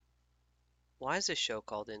Why is this show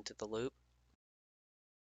called Into the Loop?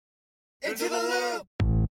 Into the loop!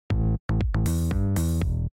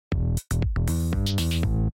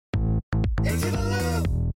 Into the loop!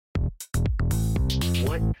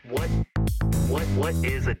 What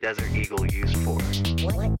is a desert eagle used for?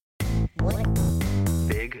 What?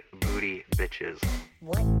 Big booty bitches.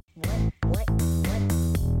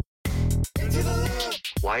 Into the loop!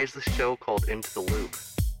 Why is the show called Into the Loop?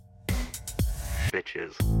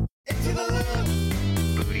 Bitches. Into the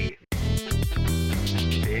loop! Booty.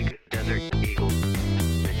 Big desert eagle.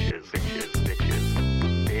 Bitches.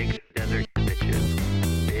 Big desert bitches.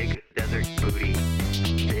 Big desert booty.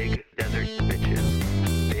 Big desert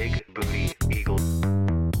bitches. Big booty eagle.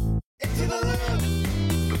 Into the loop!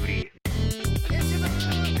 Booty. Into the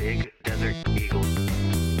loop! Big desert eagle.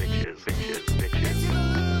 Bitches. Big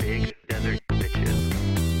desert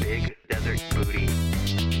bitches. Big desert booty.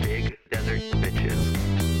 Big desert bitches.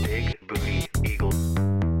 Big booty eagle.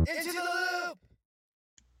 Into the loop!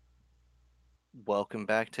 Welcome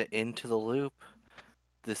back to Into the Loop.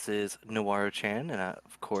 This is Noir Chan, and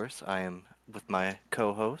of course, I am with my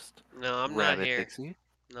co-host, No, I'm not Rabbit here. Dixie.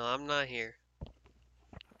 No, I'm not here.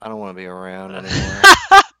 I don't want to be around anymore.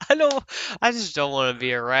 I just don't want to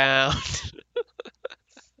be around.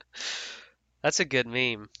 That's a good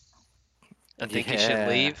meme. I think you should Yeah.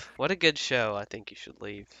 leave. What a good show. I think you should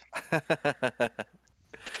leave.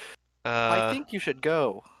 I think you should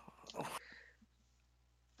go.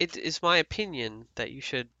 It is my opinion that you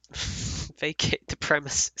should vacate the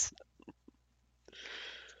premises.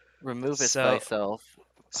 Remove it So- thyself.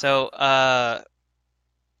 So,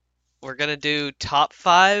 we're gonna do top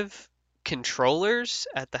 5 controllers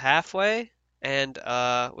at the halfway, and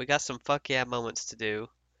we got some fuck yeah moments to do.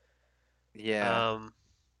 Yeah.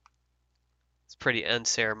 It's a pretty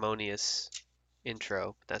unceremonious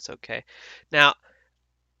intro, but that's okay. Now,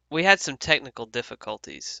 we had some technical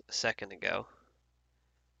difficulties a second ago,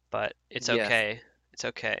 but it's Yes. okay. It's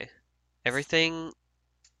okay. Everything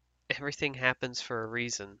happens for a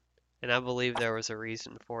reason, and I believe there was a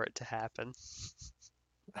reason for it to happen.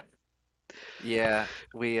 Yeah.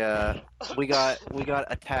 We got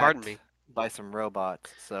attacked Pardon me. by some robots.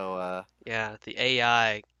 So Yeah, the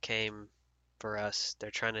AI came for us.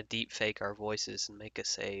 They're trying to deep fake our voices and make us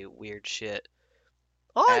say weird shit.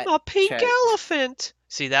 I'm At a pink chat- elephant.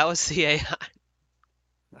 See, that was the AI.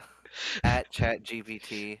 at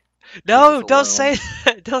ChatGPT. No, us don't alone. say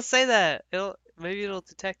that. Don't say that. Maybe it'll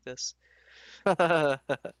detect us. No,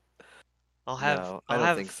 I'll I have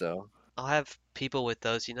don't think so. I'll have people with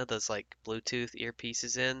those, those like Bluetooth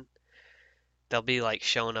earpieces in. They'll be like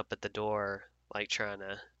showing up at the door, like trying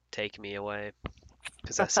to take me away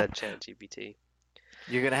because I said ChatGPT.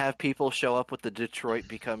 You're gonna have people show up with the Detroit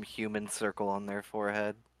Become Human circle on their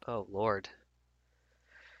forehead. Oh Lord.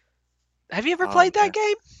 Have you ever Oh, played man. that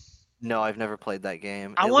game? No, I've never played that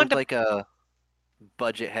game. I It wanted looked to- like a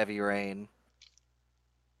budget Heavy Rain.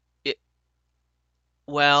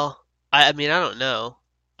 Well, I mean, I don't know.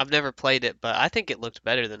 I've never played it, but I think it looked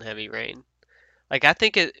better than Heavy Rain. Like, I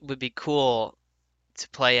think it would be cool to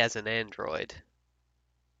play as an android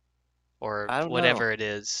or I don't whatever know. it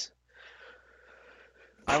is.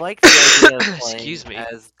 I like the idea of playing Excuse me.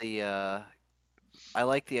 as the I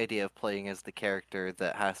like the idea of playing as the character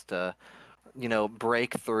that has to,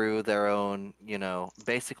 break through their own,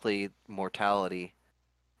 basically mortality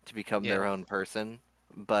to become their Yeah. own person.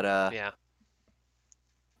 But Yeah.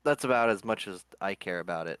 that's about as much as I care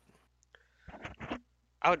about it.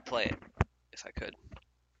 I would play it if I could.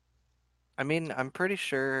 I mean, I'm pretty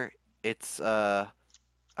sure it's got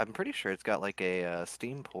like a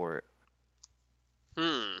Steam port.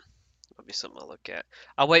 That'll be something I'll look at.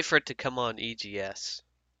 I'll wait for it to come on EGS.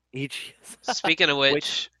 Each Speaking of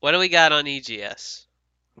which, what do we got on EGS?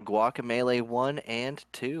 Guacamelee 1 and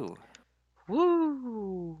 2.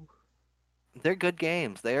 Woo! They're good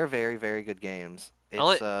games. They are very, very good games.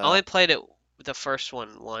 I It's only played it the first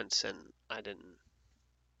one once, and I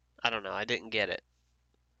don't know, I didn't get it.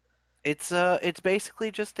 it's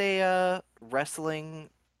basically just a wrestling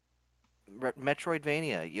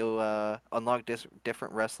Metroidvania. You unlock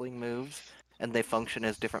different wrestling moves, and they function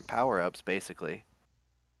as different power-ups, basically.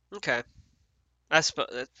 Okay.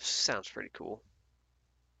 That sounds pretty cool.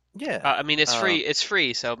 Yeah. I mean, it's Um, free. It's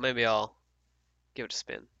free, so maybe I'll give it a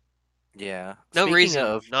spin. Yeah. No Speaking reason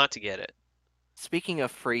of not to get it. speaking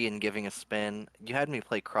of free and giving a spin, you had me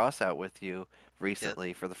play Crossout with you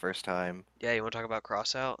recently for the first time. Yeah, you want to talk about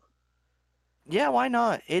Crossout? Yeah, why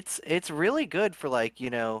not? It's really good for like,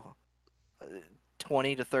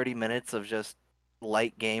 20 to 30 minutes of just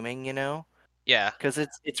light gaming, Yeah, because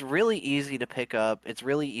it's really easy to pick up. It's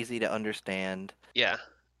really easy to understand. yeah.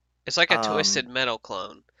 It's like a Twisted Um, Metal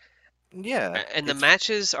clone. yeah, And the it's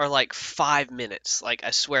matches are like 5 minutes. Like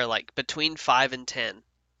I swear, like between 5 and 10.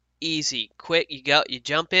 Easy, quick. You go, you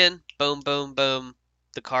jump in, boom, boom, boom.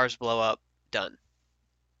 The cars blow up, done.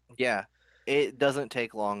 yeah, it doesn't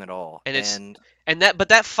take long at all, And and but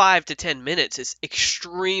that 5 to 10 minutes is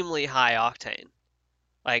extremely high octane.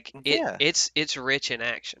 Like yeah, it's rich in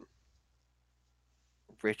action.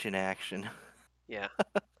 rich in action. Yeah.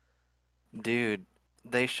 Dude,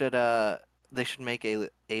 they should make a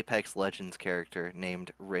Apex Legends character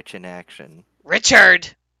named Rich in Action.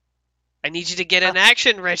 Richard, I need you to get in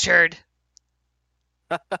action, Richard.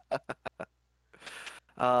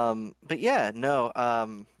 But yeah, no,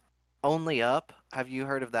 Only Up. Have you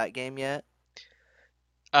heard of that game yet?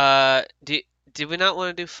 Did we not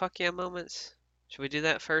want to do fuck yeah moments? Should we do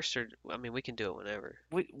that first, or I mean, we can do it whenever.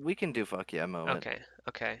 We can do fuck yeah moment. Okay,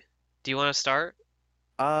 okay. Do you want to start?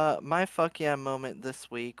 My fuck yeah moment this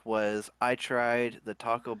week was I tried the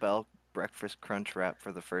Taco Bell breakfast crunch wrap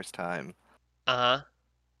for the first time, Uh-huh.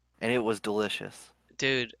 and it was delicious.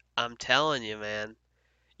 Dude, I'm telling you, man.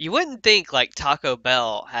 You wouldn't think like Taco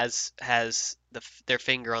Bell has their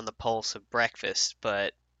finger on the pulse of breakfast,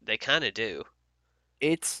 but they kind of do.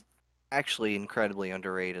 It's actually incredibly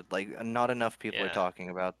underrated. Like, not enough people are Yeah, talking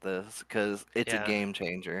about this because it's a yeah, game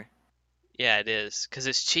changer. yeah. It is, 'cause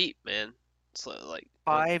it's cheap, man. It's like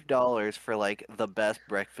what? $5 for like the best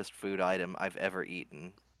breakfast food item I've ever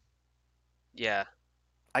eaten. Yeah.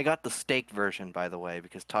 I got the steak version, by the way,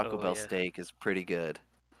 because Taco Oh Bell yeah, steak is pretty good.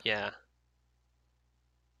 yeah.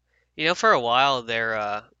 For a while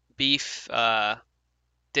their beef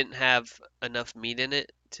didn't have enough meat in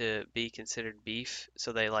it to be considered beef,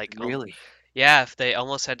 so they Really? yeah, if they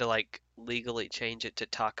almost had to like legally change it to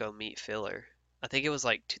taco meat filler. I think it was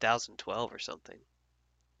like 2012 or something.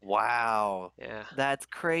 Wow. Yeah, That's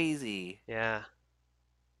crazy. yeah.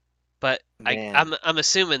 But Man. I'm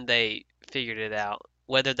assuming they figured it out,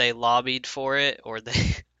 whether they lobbied for it or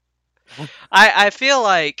they. I feel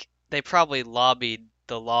like they probably lobbied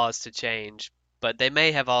the laws to change, but they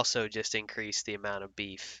may have also just increased the amount of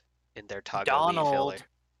beef in their taco meat filler. Donald,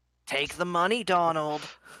 take the money, Donald.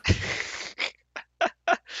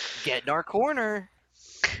 Get in our corner.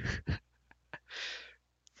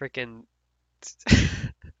 Freaking.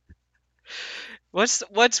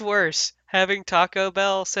 What's worse, having Taco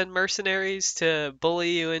Bell send mercenaries to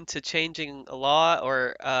bully you into changing a law,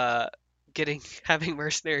 or getting having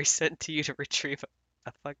mercenaries sent to you to retrieve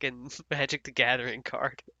a fucking Magic the Gathering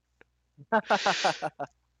card?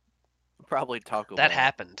 Probably Taco That Bell.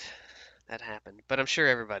 happened. That happened. But I'm sure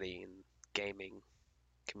everybody in gaming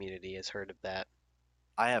community has heard of that.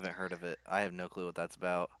 I haven't heard of it. I have no clue what that's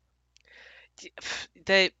about.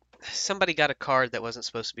 They somebody got a card that wasn't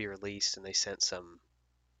supposed to be released, and they sent some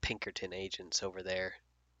Pinkerton agents over there.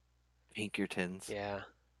 Pinkertons. Yeah,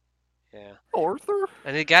 yeah. Arthur?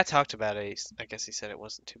 And the guy talked about it. I guess he said it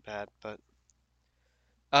wasn't too bad, but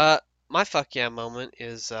uh, my fuck yeah moment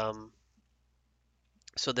is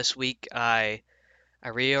so this week I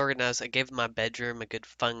reorganized. I gave my bedroom a good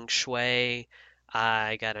feng shui.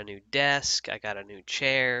 I got a new desk. I got a new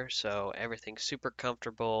chair, so everything's super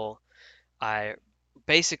comfortable. I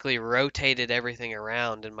basically rotated everything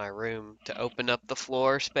around in my room to open up the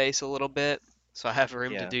floor space a little bit, so I have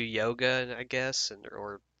room to Yeah. do yoga, I guess, and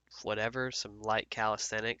or whatever, some light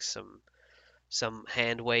calisthenics, some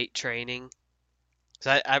hand weight training.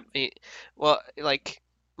 So well, like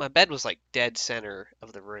my bed was like dead center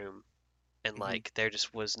of the room, and Hmm. like there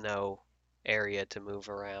just was no area to move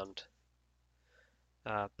around.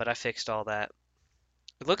 But I fixed all that.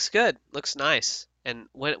 It looks good. Looks nice. And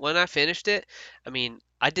when I finished it, I mean,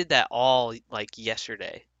 I did that all like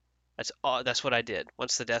yesterday. That's what I did.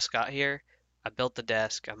 Once the desk got here, I built the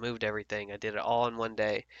desk, I moved everything, I did it all in one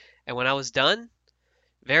day. And when I was done,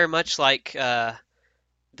 very much like the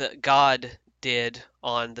God did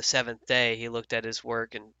on the seventh day, he looked at his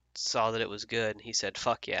work and saw that it was good, and he said,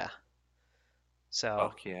 "Fuck yeah."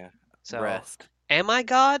 So, Fuck yeah. so, Rest. am I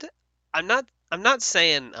God? I'm not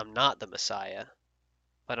saying I'm not the Messiah,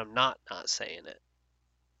 but I'm not saying it.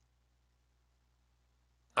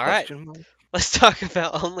 All right, Question mark? let's talk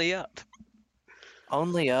about Only Up.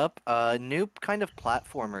 Only Up, a new kind of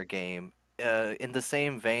platformer game, in the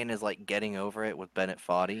same vein as like Getting Over It with Bennett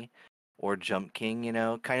Foddy or Jump King,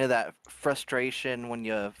 kind of that frustration when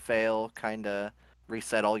you fail, kind of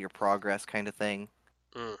reset all your progress kind of thing.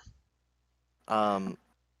 Mm. Um,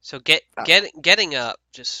 So uh, getting up,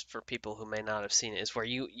 just for people who may not have seen it, is where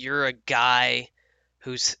you're a guy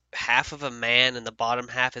who's half of a man and the bottom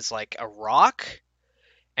half is like a rock,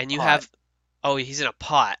 and you pot. have oh, he's in a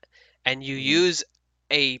pot, and you Hmm. use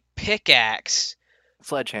a pickaxe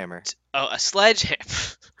Sledgehammer. Oh, a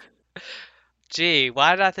sledgehammer. Gee,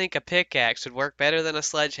 why did I think a pickaxe would work better than a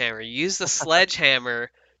sledgehammer? Use the sledgehammer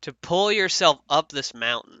to pull yourself up this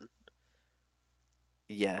mountain.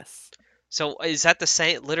 Yes. So is that the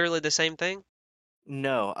same, literally the same thing?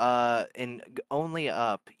 No, only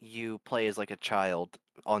up you play as like a child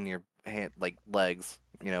on your hand, like legs,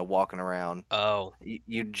 walking around. Oh,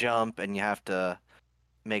 You jump and you have to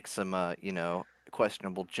make some,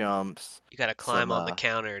 questionable jumps. you gotta climb Some, on the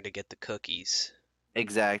counter to get the cookies.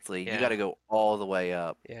 exactly. You got Yeah, to go all the way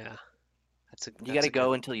up. yeah. That's a You got that's to a good.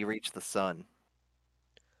 go until you reach the sun.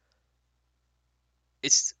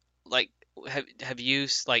 It's like have you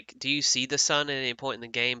like do you see the sun at any point in the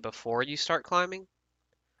game before you start climbing?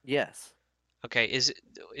 Yes. Okay, is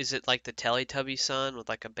it like the Teletubby sun with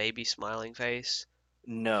like a baby smiling face?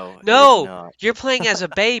 No, it is No, not. you're playing as a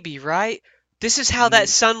baby, right? This is how that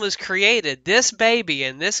N- sun was created. This baby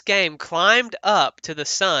in this game climbed up to the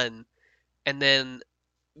sun and then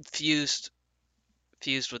fused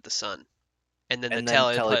fused with the sun. And then the and then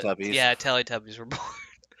Teletubbies. yeah, Teletubbies were born.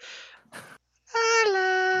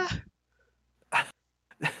 Holla.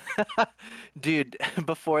 Dude,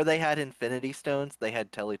 before they had Infinity Stones, they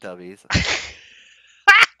had Teletubbies.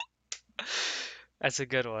 That's a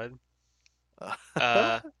good one.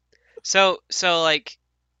 Uh, so like,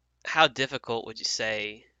 how difficult would you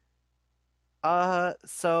say?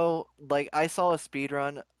 So like I saw a speed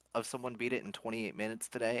run of someone beat it in 28 minutes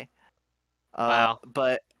today. Wow.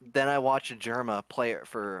 But then I watched a Germa play it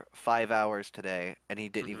for 5 hours today, and he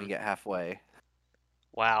didn't Hmm. even get halfway.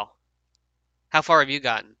 Wow. How far have you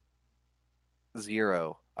gotten?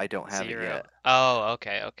 Zero. I don't have it Zero. yet. Oh,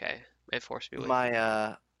 okay, okay. May force be with you.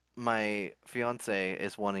 My fiance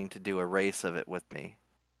is wanting to do a race of it with me.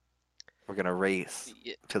 We're gonna race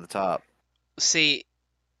Y- to the top. See,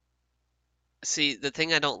 see, the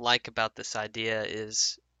thing I don't like about this idea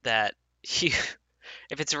is that you,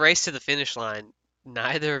 if it's a race to the finish line,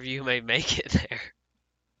 neither of you may make it there.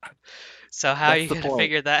 So how are That's you the gonna point.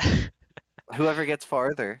 figure that? Whoever gets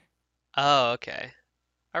farther. Oh, okay.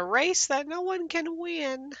 A race that no one can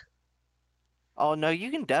win. Oh no,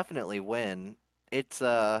 you can definitely win. It's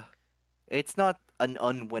uh it's not an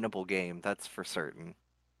unwinnable game, that's for certain.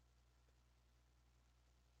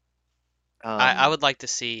 I Um would like to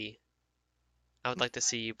see. I would like to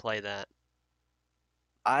see you play that.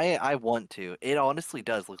 I want to. It honestly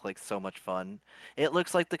does look like so much fun. It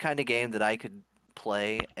looks like the kind of game that I could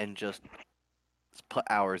play and just put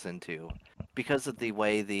hours into because of the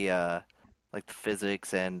way the like the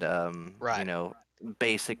physics and Right.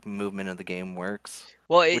 basic movement of the game works,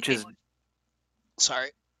 Well, which is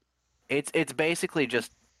sorry. it's basically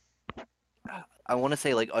just I want to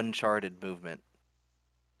say like Uncharted movement.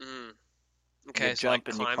 Mm, You okay, so like jump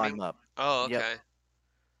and you climb climbing. up. Oh, Yep. okay.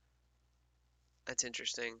 That's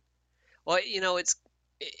interesting. Well,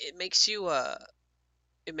 it makes you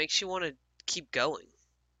it makes you want to keep going,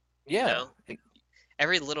 you Yeah. know?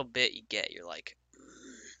 Every little bit you get, you're like,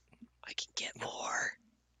 I can get more.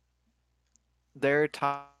 There are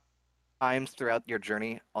times throughout your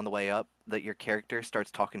journey on the way up that your character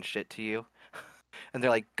starts talking shit to you, and they're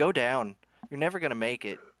like, "Go down. You're never gonna make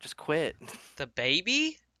it. Just quit." The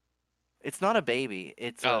baby? It's not a baby.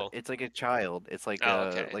 Oh. It's like a child. It's like Oh, a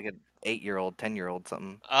okay. like an 8-year-old, 10-year-old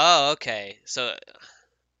something. Oh, okay. So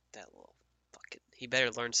that little fucking he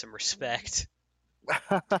better learn some respect.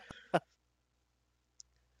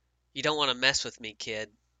 You don't want to mess with me,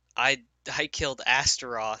 kid. I killed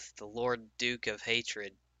Astaroth, the Lord Duke of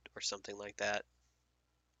Hatred, or something like that.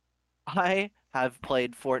 I have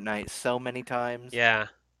played Fortnite so many times. Yeah,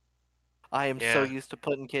 I am so yeah. used to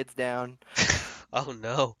putting kids down. Oh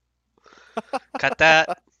no. Cut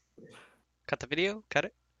that. Cut the video. Cut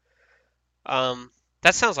it. Um,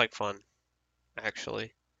 that sounds like fun,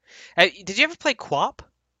 actually. Hey, did you ever play QWOP?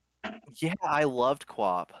 Yeah, I loved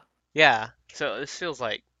QuOP. Yeah. So this feels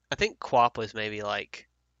like I think QWOP was maybe like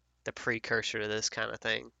the precursor to this kind of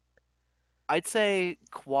thing. I'd say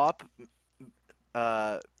QuOP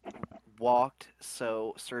uh walked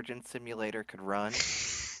so Surgeon Simulator could run,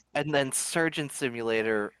 and then Surgeon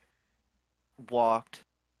Simulator walked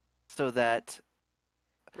so that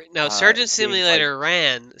No, Surgeon games like Simulator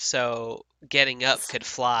ran so getting up could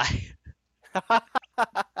fly.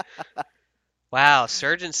 Wow,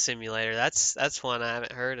 Surgeon Simulator. That's one I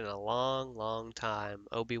haven't heard in a long, long time.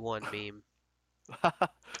 Obi-Wan meme.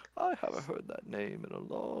 I haven't heard that name in a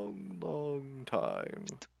long, long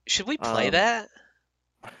time. Should we play Um, that?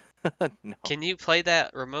 no, Can you play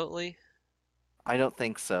that remotely? I don't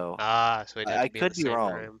think so. Ah, so we'd have I to be in could the be same wrong.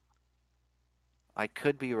 room. I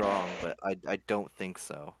could be wrong, but I don't think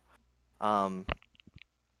so. Um,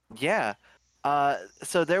 yeah.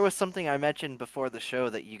 So there was something I mentioned before the show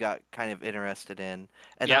that you got kind of interested in,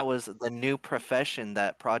 and that Yep. was the new profession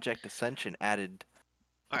that Project Ascension added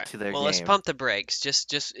All right. to their Well, let's game. pump the brakes.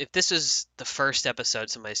 Just if this is the first episode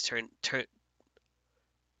somebody's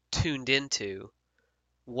tuned into,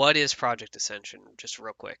 what is Project Ascension? Just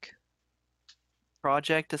real quick.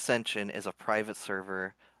 Project Ascension is a private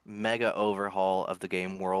server mega overhaul of the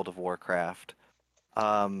game World of Warcraft.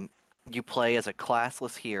 Um, you play as a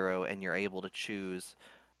classless hero, and you're able to choose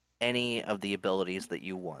any of the abilities that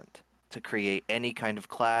you want to create any kind of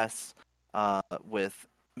class with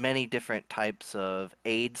many different types of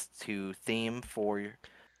aids to theme for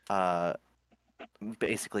uh,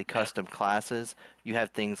 basically Yeah. custom classes. You have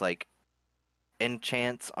things like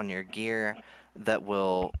enchants on your gear that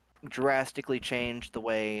will drastically change the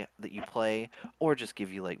way that you play, or just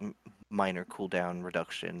give you like minor cooldown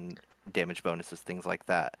reduction, damage bonuses, things like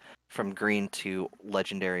that, from green to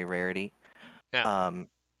legendary rarity. Yeah. Um,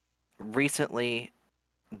 Recently,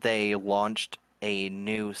 they launched a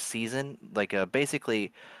new season, like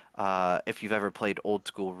basically, if you've ever played old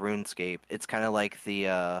school RuneScape, it's kind of like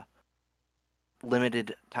the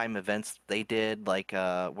limited time events they did, like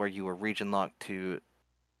where you were region locked to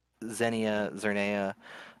Zernea.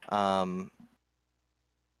 Um,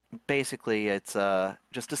 Basically, it's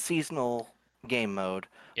just a seasonal game mode,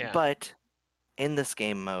 Yeah. but in this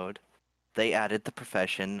game mode, they added the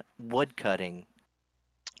profession woodcutting.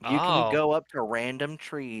 You can Oh. go up to random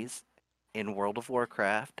trees in World of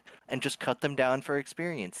Warcraft and just cut them down for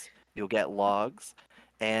experience. You'll get logs,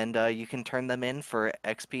 and you can turn them in for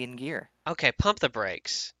XP and gear. Okay, pump the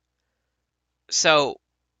brakes. So,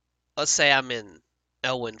 let's say I'm in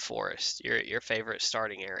Elwyn Forest, your favorite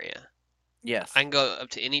starting area. I Yes. can go up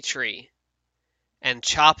to any tree and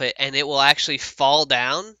chop it, and it will actually fall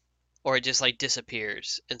down, or it just like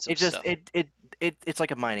disappears in some It just stuff. it's like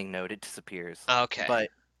a mining node. It disappears. Okay.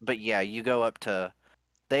 But yeah, you go up to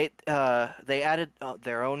they added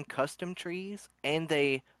their own custom trees, and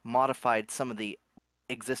they modified some of the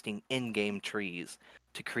existing in-game trees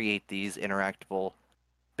to create these interactable,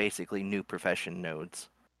 basically new profession nodes.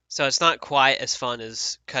 So it's not quite as fun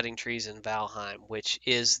as cutting trees in Valheim, which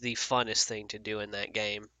is the funnest thing to do in that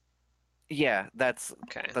game. Yeah,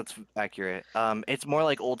 Okay. that's accurate. It's more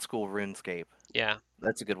like old school RuneScape. Yeah.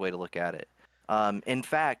 That's a good way to look at it. In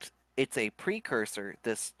fact, it's a precursor.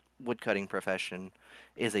 This woodcutting profession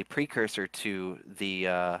is a precursor to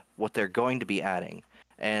the what they're going to be adding,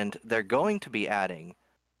 and they're going to be adding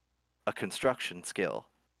a construction skill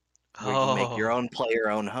where you make your Oh. own play your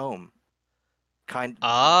own home, kind just like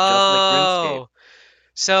RuneScape. Oh.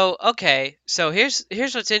 So, okay. So here's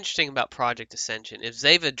what's interesting about Project Ascension is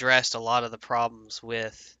they've addressed a lot of the problems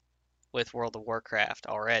with World of Warcraft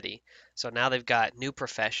already. So now they've got new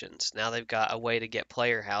professions. Now they've got a way to get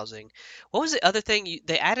player housing. What was the other thing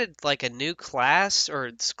they added like a new class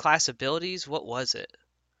or class abilities? What was it?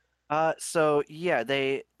 So yeah,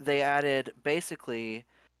 they added basically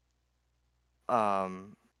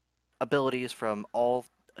um, abilities from all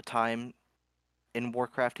time in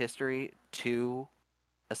Warcraft history to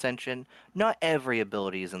Ascension. Not every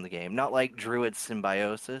ability is in the game, not like Druid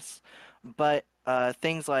Symbiosis, but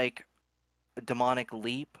things like Demonic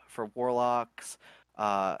Leap for Warlocks,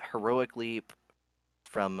 Heroic Leap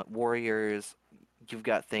from Warriors. You've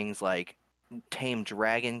got things like Tame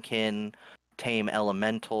Dragonkin, Tame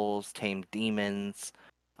Elementals, Tame Demons,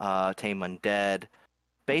 Tame Undead.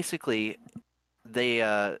 Basically,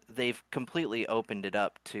 they've completely opened it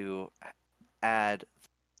up to add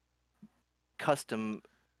custom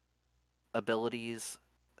abilities.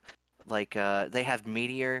 Like they have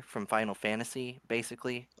Meteor from Final Fantasy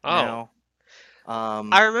basically Oh, now.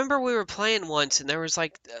 Um, I remember we were playing once and there was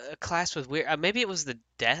like a class with weird. Maybe it was the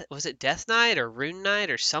Death. Was it Death Knight or Rune Knight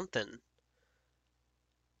or something?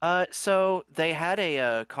 so they had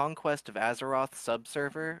a Conquest of Azeroth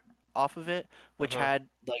subserver off of it, Uh which huh. had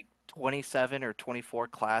like 27 or 24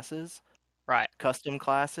 classes, Right. custom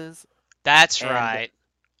classes, That's and right.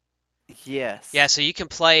 Yeah. yes, So you can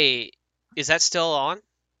play. Is that still on?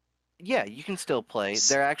 yeah, you can still play. S-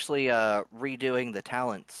 They're actually redoing the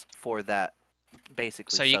talents for that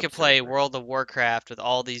basically So you can play subserver. World of Warcraft with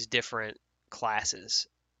all these different classes.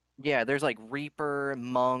 Yeah, there's like Reaper,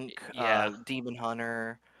 Monk, Yeah. Demon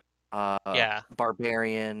Hunter, Yeah.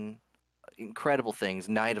 Barbarian, incredible things.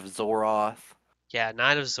 Knight of Zoroth, Yeah.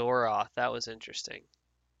 Knight of Zoroth. That was interesting.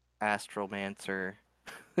 Astromancer.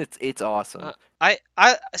 It's Uh, awesome. I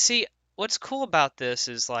see. What's cool about this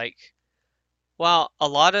is like, while a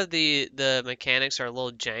lot of the mechanics are a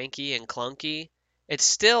little janky and clunky, it's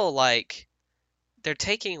still like they're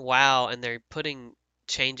taking WoW and they're putting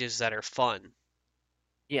changes that are fun,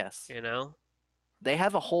 Yes. you know? they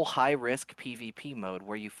have a whole high risk PvP mode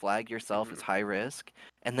where you flag yourself as Hmm. high risk,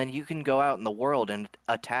 and then you can go out in the world and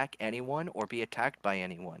attack anyone or be attacked by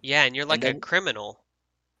anyone. Yeah, and you're And like a then, criminal.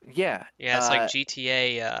 yeah, Yeah, it's like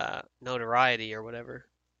GTA notoriety or whatever.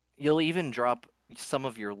 you'll even drop some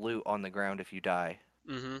of your loot on the ground if you die.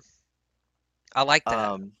 Hmm. I like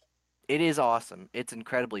that. Um, it is awesome. It's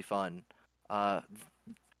incredibly fun. Uh,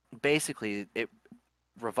 Basically, it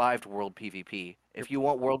revived World PvP. You're, If you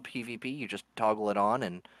want World PvP, you just toggle it on,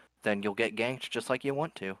 and then you'll get ganked just like you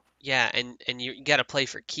want to. yeah, and you got to play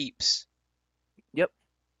for keeps. Yep,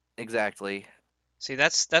 exactly. See,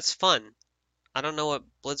 that's fun. I don't know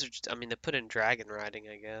what Blizzard's. I mean, they put in dragon riding,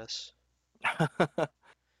 I guess.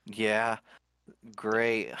 Yeah,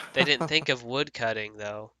 great. They didn't think of wood cutting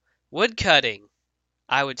though. Wood cutting,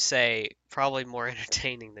 I would say, probably more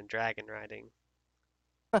entertaining than dragon riding.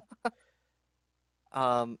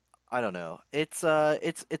 Um, I don't know. It's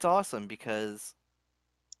awesome because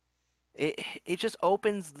it just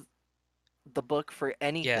opens the book for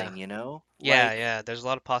Yeah, anything, you know? yeah, Like yeah. There's a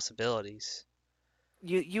lot of possibilities.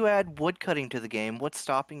 you add woodcutting to the game, what's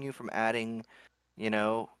stopping you from adding, you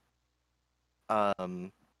know,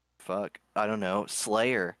 um I don't know,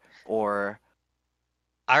 Slayer or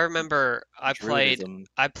I remember Druidism.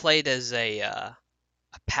 I played as a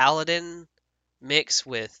paladin mix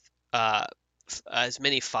with uh as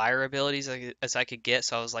many fire abilities as I could get.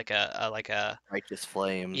 So I was like a Righteous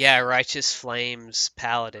Flames. yeah, righteous flames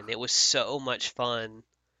paladin. It was so much fun.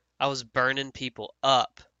 I was burning people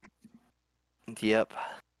up. Yep.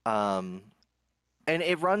 Um and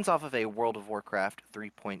it runs off of a World of Warcraft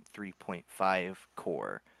 3.3.5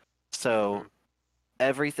 core. Hmm. So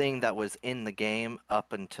everything that was in the game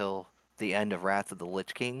up until the end of Wrath of the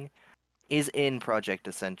Lich King is in Project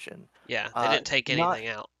Ascension. Yeah, they didn't take Not anything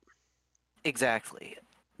out. exactly.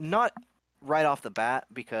 Not right off the bat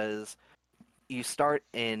because you start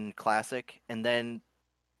in Classic and then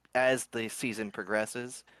as the season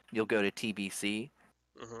progresses, you'll go to TBC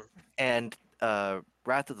Hmm. and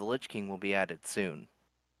Wrath of the Lich King will be added soon.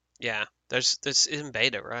 Yeah, there's in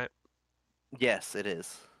beta, right? Yes, it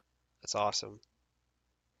is. That's awesome.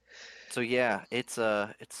 So yeah, it's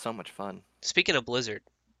so much fun. Speaking of Blizzard,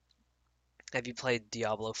 have you played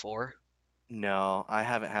Diablo 4? No, I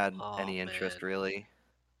haven't had Oh any interest man. really.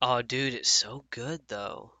 Oh dude, it's so good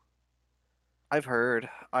though. I've heard.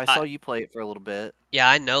 I I saw you play it for a little bit. Yeah,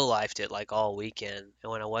 I no lifed it like all weekend.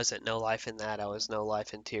 And when I wasn't no life in that, I was no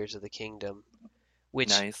life in Tears of the Kingdom,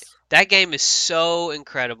 which Nice. that game is so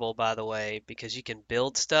incredible by the way because you can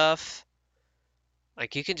build stuff.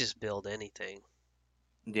 Like you can just build anything.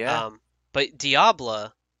 Yeah. Um but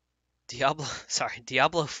Diablo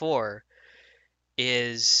 4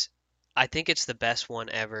 is I think it's the best one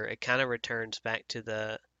ever. It kind of returns back to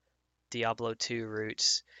the Diablo 2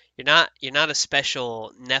 roots. You're not a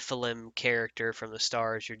special Nephilim character from the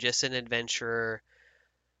stars. You're just an adventurer.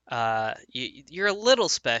 You're a little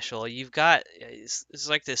special. You've got it's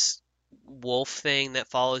like this wolf thing that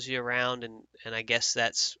follows you around, and I guess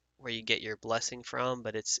that's where you get your blessing from.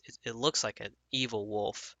 But it looks like an evil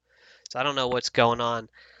wolf. So I don't know what's going on.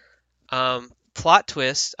 Plot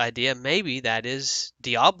twist idea. Maybe that is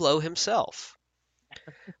Diablo himself.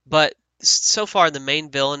 But so far, the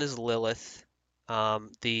main villain is Lilith,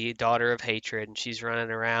 the daughter of hatred, and she's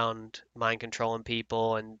running around mind controlling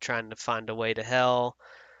people and trying to find a way to hell,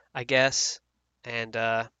 I guess. And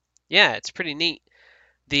yeah, it's pretty neat.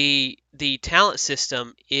 The talent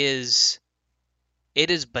system is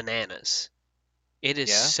bananas. It is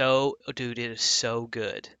Yeah. so, dude, it is so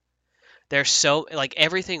good. They're so like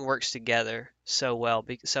everything works together so well.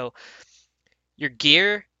 So your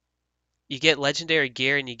gear, you get legendary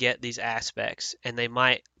gear, and you get these aspects, and they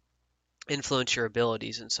might influence your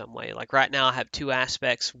abilities in some way. Like right now, I have two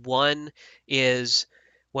aspects. One is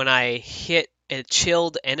when I hit a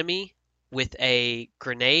chilled enemy with a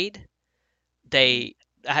grenade, Hmm.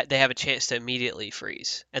 they have a chance to immediately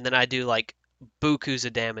freeze, and then I do like bukus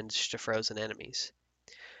of damage to frozen enemies.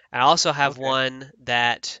 I also have Okay. one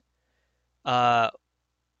that uh,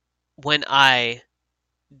 when I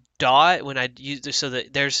when I use so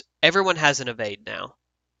that there's everyone has an evade now,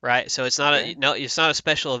 right? So it's not Okay. a no, it's not a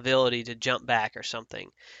special ability to jump back or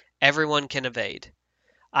something. Everyone can evade.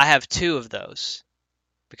 I have two of those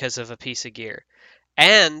because of a piece of gear.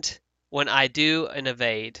 And when I do an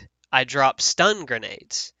evade, I drop stun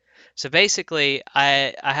grenades. So basically,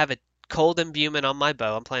 I have a cold imbuement on my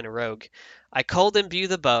bow. I'm playing a rogue. I cold imbue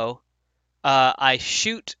the bow. I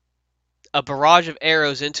shoot a barrage of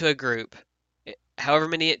arrows into a group, however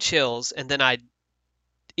many it chills, and then I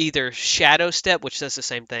either shadow step, which does the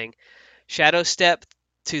same thing, shadow step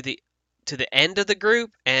to the to the end of the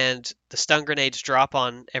group and the stun grenades drop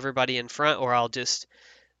on everybody in front, or I'll just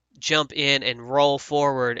jump in and roll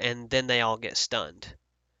forward and then they all get stunned.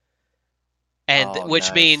 And Oh,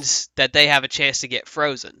 which nice. means that they have a chance to get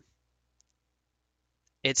frozen.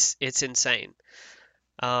 It's insane.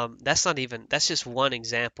 That's not even that's just one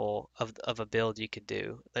example of a build you could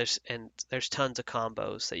do. There's tons of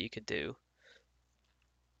combos that you could do.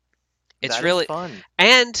 It's That is really fun.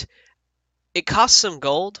 and it costs some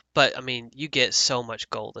gold, but I mean you get so much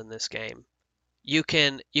gold in this game. You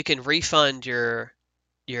can refund your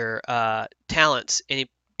talents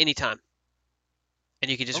anytime,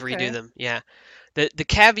 and you can just redo Okay. them. Yeah. The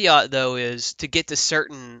caveat though is to get to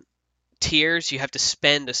certain tiers you have to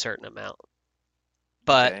spend a certain amount.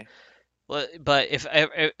 But Okay. but if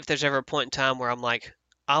there's ever a point in time where I'm like,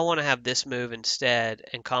 I want to have this move instead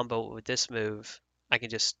and combo it with this move, I can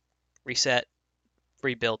just reset,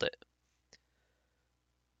 rebuild it.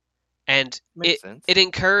 And Makes it sense.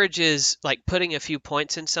 encourages like putting a few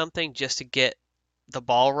points in something just to get the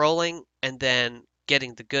ball rolling and then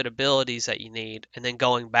getting the good abilities that you need and then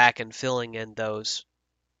going back and filling in those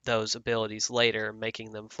abilities later,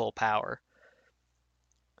 making them full power.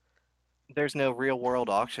 There's no real world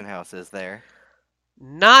auction houses there.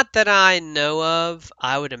 Not that I know of.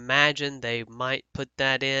 I would imagine they might put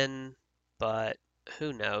that in, but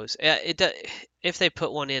who knows? If they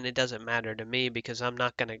put one in, it doesn't matter to me because I'm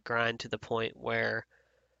not going to grind to the point where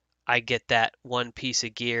I get that one piece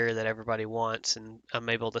of gear that everybody wants and I'm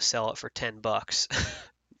able to sell it for 10 bucks.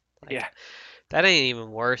 Yeah. Like that ain't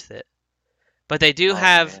even worth it. But they do Oh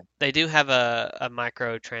have man. they do have a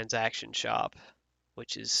microtransaction shop,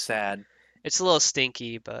 which is Sad. it's a little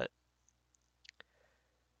stinky, but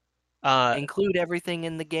uh Include everything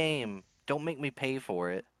in the game. Don't make me pay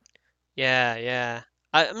for it. yeah, yeah.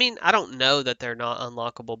 I mean, I don't know that they're not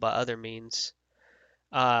unlockable by other means.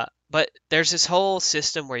 But there's this whole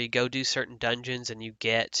system where you go do certain dungeons and you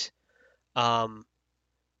get um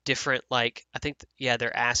different like I think yeah,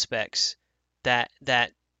 they're aspects that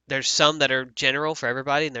there's some that are general for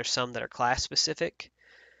everybody and there's some that are class specific,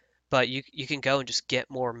 but you can go and just get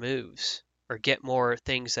more moves or get more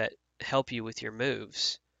things that help you with your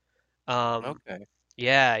moves. Um Okay.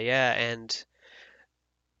 yeah, yeah, and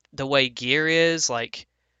the way gear is like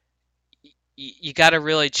you got to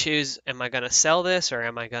really choose, am I going to sell this or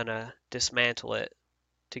am I going to dismantle it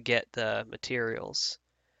to get the materials?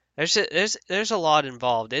 There's a lot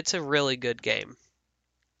involved. It's a really good game.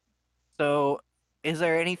 So, is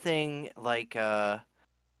there anything like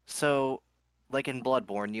so like in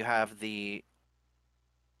Bloodborne you have the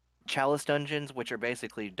Chalice dungeons, which are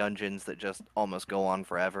basically dungeons that just almost go on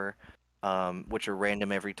forever, which are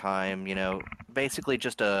random every time, basically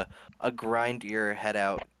just a grind your head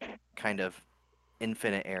out kind of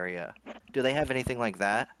infinite area. Do they have anything like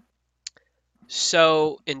that?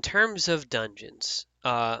 So, in terms of dungeons,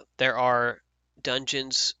 there are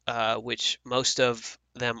dungeons which most of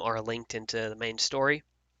them are linked into the main story.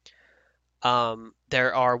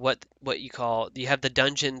 There are what you have the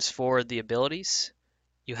dungeons for the abilities.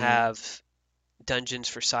 You Mm, have dungeons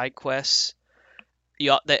for side quests.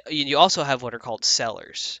 You also have what are called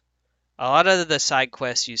sellers. A lot of the side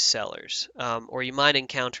quests use sellers, or you might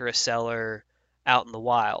encounter a seller out in the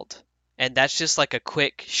wild, and that's just like a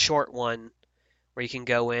quick, short one where you can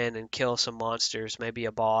go in and kill some monsters, maybe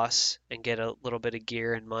a boss, and get a little bit of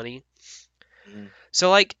gear and money. mm. So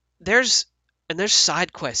like there's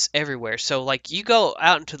side quests everywhere. So like you go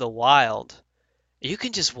out into the wild, you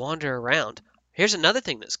can just wander around. Here's another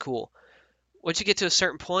thing that's cool. Once you get to a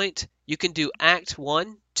certain point, you can do Act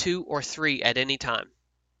 1, 2, or 3 at any time.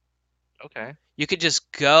 Okay. You could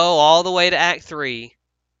just go all the way to Act 3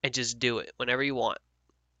 and just do it whenever you want.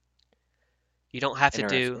 You don't have to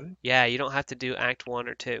do, Interesting. yeah, you don't have to do Act 1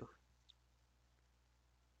 or 2.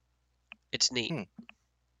 It's neat. Hmm.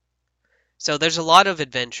 So there's a lot of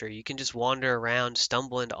adventure. You can just wander around,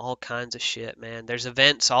 stumble into all kinds of shit, man. There's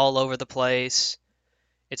events all over the place.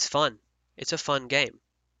 It's fun. It's a fun game.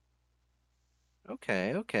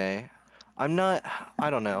 Okay, okay. I'm not, I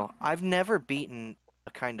don't know. I've never beaten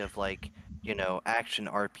a kind of like, action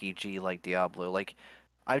RPG like Diablo. Like,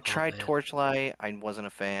 I've Oh tried man. Torchlight, I wasn't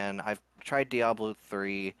a fan. I've tried Diablo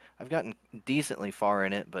 3. I've gotten decently far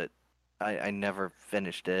in it, but I never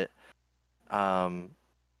finished it. Um,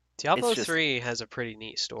 it's Diablo just, 3 has a pretty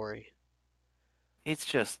neat story.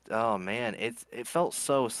 oh man, it felt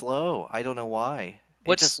so slow. I don't know why.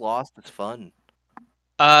 It just What's lost its fun.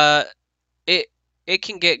 uh it it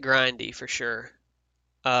can get grindy for sure.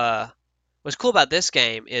 Uh what's cool about this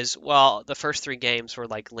game is well, the first three games were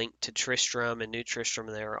like linked to Tristram and New Tristram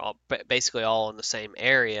and they were all basically all in the same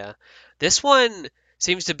area. This one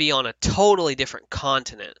seems to be on a totally different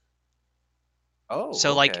continent. Oh,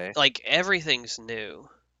 So okay. like everything's new.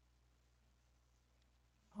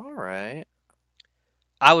 All right.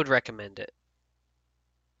 I would recommend it.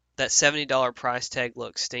 That $70 price tag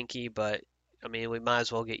looks stinky, but I mean, we might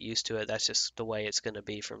as well get used to it. That's just the way it's going to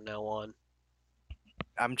be from now on.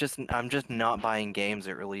 I'm just not buying games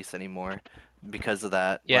at release anymore because of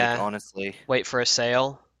that. Like Yeah, honestly, wait for a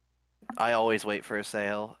sale. I always wait for a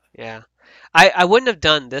sale. Yeah. I wouldn't have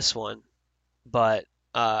done this one, but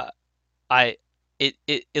uh I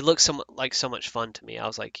it looks like so much fun to me. I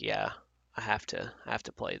was like, yeah, I have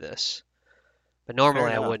to play this. But Fair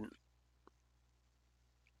normally I enough. wouldn't.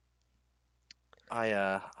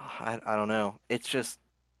 I don't know. It's just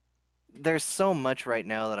there's so much right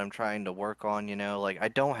now that I'm trying to work on, like I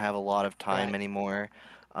don't have a lot of time Right. anymore.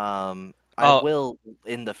 I Oh, will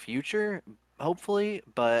in the future, hopefully,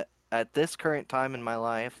 but at this current time in my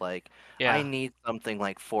life, like I yeah. need something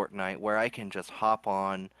like Fortnite where I can just hop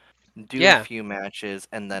on, do a Yeah. few matches,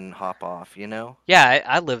 and then hop off. Yeah,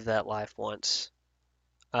 I lived that life once.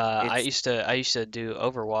 It's I used to do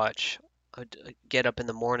Overwatch. I'd get up in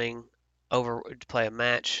the morning, over to play a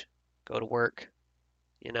match, go to work,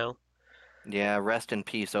 you know? Yeah, rest in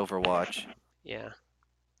peace, Overwatch. Yeah.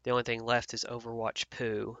 The only thing left is Overwatch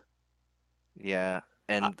poo. Yeah,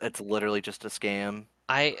 I, and it's literally just a scam.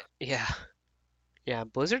 yeah. Yeah,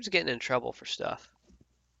 Blizzard's getting in trouble for stuff.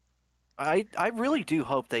 I really do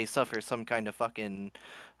hope they suffer some kind of fucking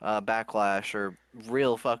backlash or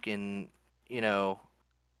real fucking, you know,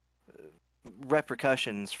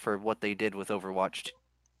 repercussions for what they did with Overwatch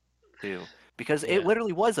 2 because it Yeah.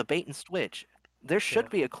 literally was a bait and switch. There Yeah. should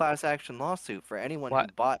be a class action lawsuit for anyone who What?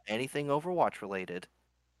 bought anything Overwatch related.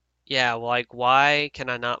 Yeah, like why can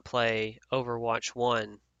I not play Overwatch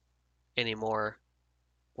 1 anymore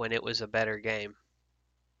when it was a better game?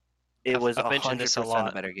 It was I've mentioned this a 100%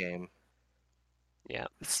 a lot. better game. Yeah.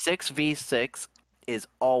 6v6 is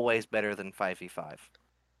always better than 5v5.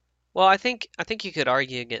 Well, I think you could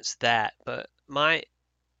argue against that, but my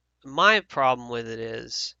problem with it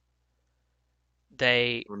is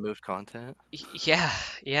they Removed content? yeah,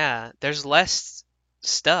 yeah, there's less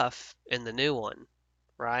stuff in the new one,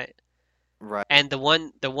 right? Right. And the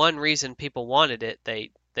one reason people wanted it,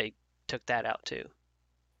 they took that out too.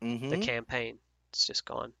 The Mm-hmm. campaign, it's just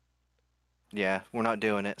gone. Yeah, we're not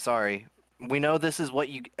doing it. Sorry. We know this is what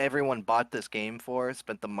you everyone bought this game for,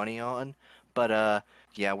 spent the money on, but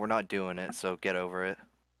yeah, we're not doing it, so get over it.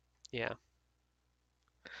 Yeah.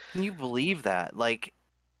 Can you believe that? Like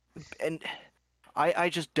and I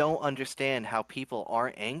just don't understand how people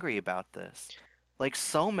aren't angry about this. Like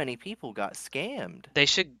so many people got scammed.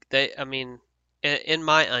 They I mean, in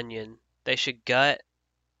my onion, they should gut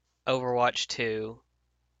Overwatch 2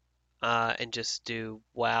 and just do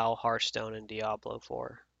WoW, Hearthstone, and Diablo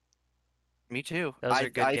 4. Me too. Those I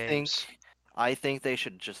are good I games. think I think they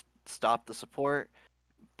should just stop the support,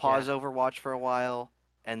 Yeah. pause Overwatch for a while,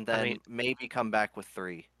 and I mean, then maybe come back with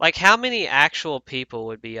 3. like how many actual people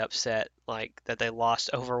would be upset like that they lost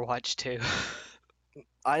Overwatch 2?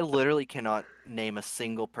 I literally cannot name a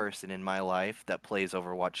single person in my life that plays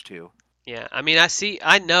Overwatch 2. Yeah. I mean,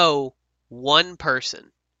 I know one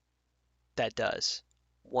person that does.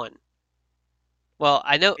 One. Well,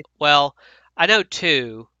 I know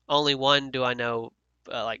two. Only one do I know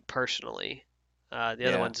like personally. The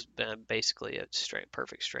other Yeah. one's basically a straight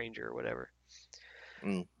perfect stranger or whatever.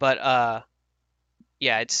 Mm. But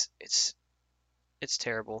yeah, it's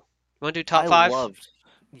terrible. You want to do top I five? loved.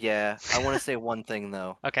 Yeah, I want to say one thing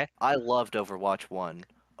though. Okay. I loved Overwatch 1.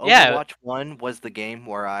 Yeah. Overwatch 1 was the game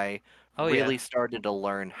where I Oh yeah. really started to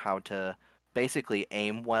learn how to basically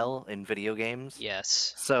aim well in video games.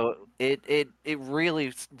 Yes. So it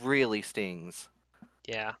really stings.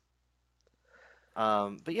 Yeah.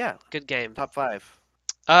 But yeah, Good game. top 5.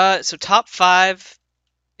 So top five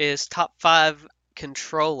is top five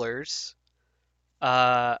controllers.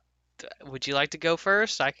 Uh, would you like to go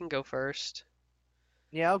first? I can go first.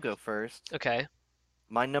 Yeah, I'll go first. Okay.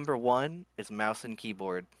 My number 1 is mouse and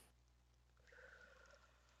keyboard.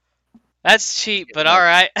 That's cheap, Get but all that.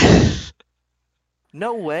 right.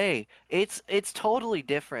 No way. It's totally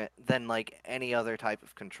different than like any other type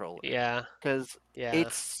of controller. Yeah. Because Yeah.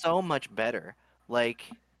 it's so much better.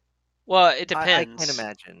 Like Well, it I can't depends.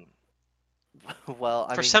 imagine. Well,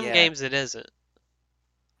 I For mean, some yeah, games it isn't.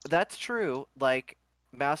 that's true. Like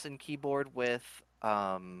mouse and keyboard with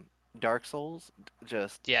Dark Souls,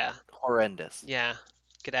 just Yeah. horrendous. Yeah.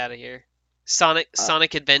 Get out of here. Uh,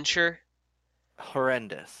 Sonic Adventure.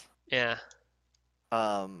 horrendous. Yeah.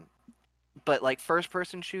 Um, but like first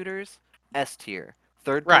person shooters, S tier.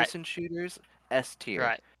 Third Right. person shooters, S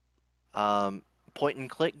tier. Right. Um, Point and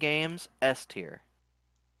click games, S tier.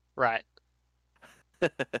 Right.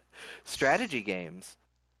 Strategy games,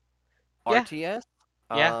 Yeah. RTS,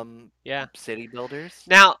 Yeah. Yeah. city builders.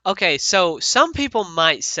 Now, okay, so some people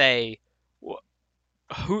might say,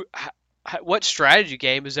 who, what strategy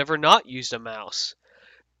game has ever not used a mouse?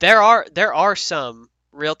 There are some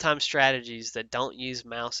real-time strategies that don't use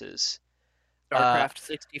mouses. Uh, StarCraft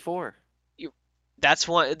 64. you, that's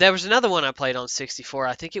one. There was another one I played on 64.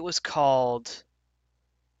 I think it was called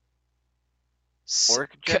S-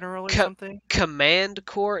 Orc C- General or C- something? Command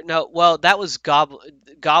Corps. No, well, that was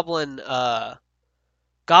Goblin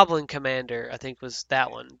Commander. I think was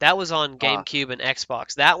that one. That was on Ah, GameCube and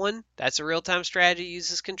Xbox. That one, that's a real-time strategy,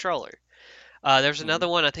 uses controller. There's mhm. another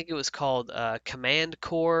one. I think it was called Command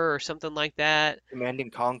Corps or something like that. Command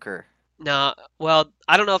and Conquer. No, well,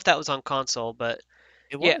 I don't know if that was on console, but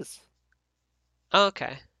It yeah. was Oh,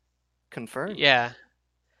 okay. confirmed. Yeah.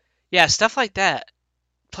 Yeah, stuff like that.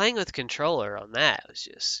 Playing with controller on that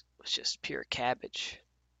was just pure cabbage.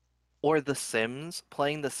 Or The Sims.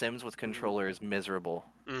 Playing The Sims with Mm. controller is miserable.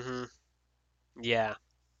 Mhm. Yeah.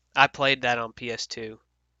 I played that on PS2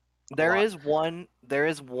 a There lot. is one. There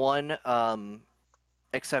is one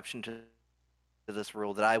exception to this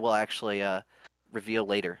rule that I will actually reveal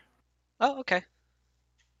later. Oh, okay.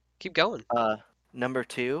 Keep going. Uh, Number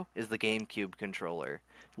two is the GameCube controller.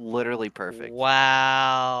 Literally perfect.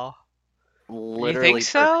 Wow. You think Literally perfect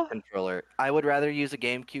so? controller. I would rather use a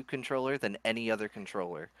GameCube controller than any other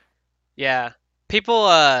controller. Yeah. People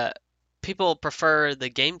prefer the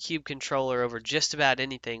GameCube controller over just about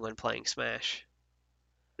anything when playing Smash.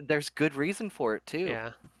 There's good reason for it too.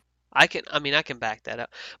 Yeah. I mean I can back that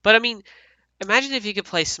up. But I mean, imagine if you could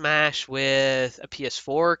play Smash with a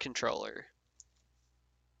PS4 controller.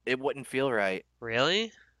 It wouldn't feel right.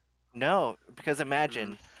 Really? No, because Mm.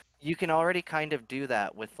 imagine you can already kind of do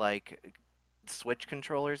that with like Switch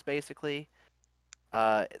controllers basically.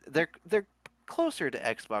 They're closer to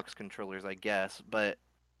Xbox controllers, I guess, but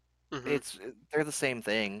Mhm. it's they're the same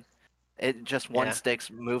thing. It just one Yeah. stick's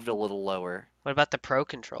moved a little lower. What about the Pro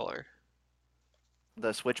controller?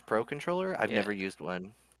 The Switch Pro controller, I've Yeah. never used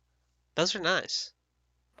one. Those are nice.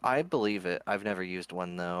 I believe it. I've never used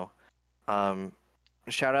one though. Um,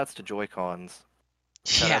 Shout outs to Joy-Cons.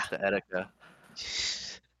 Shout Yeah. outs to Etika.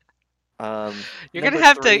 You're gonna Number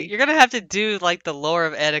have to three, you're gonna have to do like the lore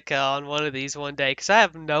of Etika on one of these one day, 'cause I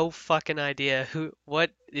have no fucking idea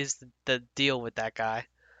what is the deal with that guy.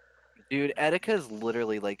 dude. Etika is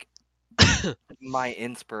literally like my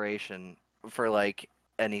inspiration for like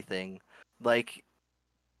anything. Like,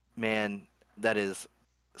 man, that is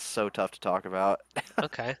so tough to talk about.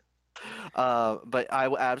 Okay. But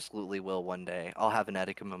absolutely will one day. I'll have an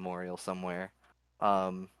Etika memorial somewhere.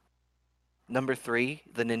 Um, Number three,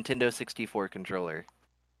 the Nintendo 64 controller.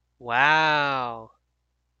 Wow.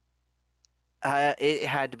 It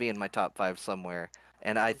had to be in my top five somewhere,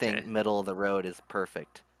 and I think Okay. middle of the road is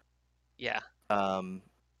perfect. Yeah. Um,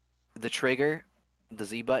 the trigger, the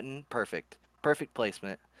Z button, perfect, perfect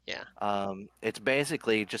placement. Yeah. It's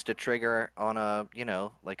basically just a trigger on a,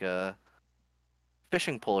 like a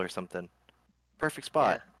fishing pole or something. Perfect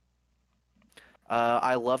Yeah. spot.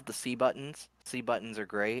 I love the C buttons. C buttons are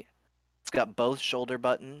great. It's got both shoulder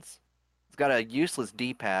buttons. It's got a useless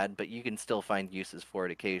D-pad, but you can still find uses for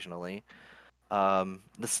it occasionally.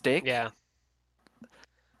 The stick, Yeah.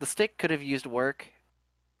 the stick could have used work,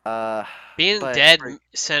 uh, Being but dead for,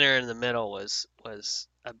 center in the middle was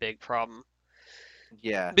a big problem.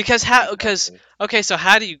 yeah, Because exactly. okay, so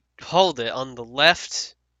how do you hold it on the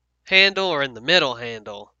left handle or in the middle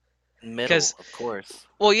handle? Because Middle, of course.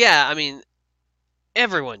 well, yeah, I mean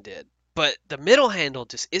everyone did, but the middle handle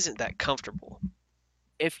just isn't that comfortable.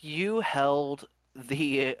 If you held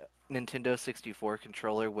the Nintendo 64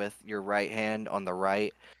 controller with your right hand on the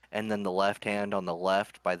right and then the left hand on the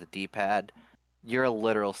left by the D-pad, you're a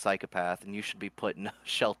literal psychopath and you should be put in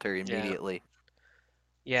shelter Yeah. immediately.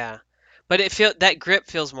 Yeah. But that grip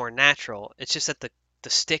feels more natural. It's just that the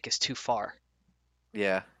stick is too far.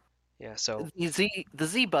 Yeah. Yeah, so The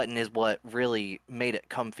Z button is what really made it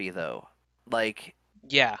comfy though. Like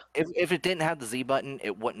yeah, if it didn't have the Z button,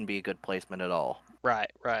 it wouldn't be a good placement at all.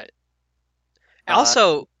 right, right. Uh,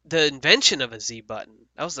 Also, the invention of a Z button.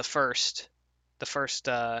 That was the first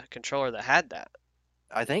controller that had that.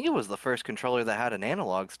 I think it was the first controller that had an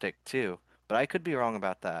analog stick too, but I could be wrong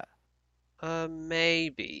about that.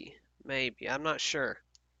 Maybe. Maybe. I'm not sure.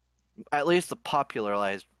 At least the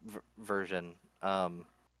popularized version.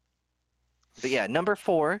 But yeah, number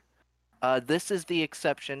four. This is the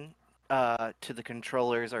exception to the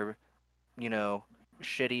controllers are, you know,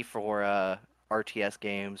 shitty for RTS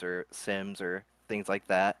games or Sims or things like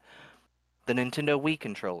that. The Nintendo Wii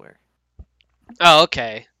controller. Oh,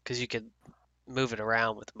 okay, because you could move it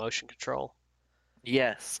around with motion control.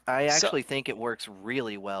 Yes, I So, actually think it works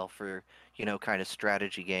really well for, kind of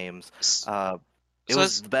strategy games. s- Uh, it so was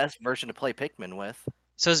it's the best version to play Pikmin with.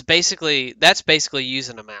 so it's basically that's basically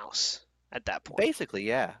using a mouse at that point. Basically,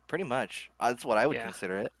 yeah, pretty much. That's what I would Yeah,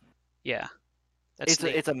 consider it. yeah, that's It's a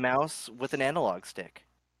neat. it's a mouse with an analog stick.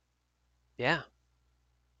 Yeah,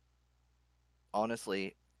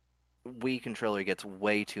 Honestly, Wii controller gets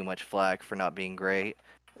way too much flack for not being great.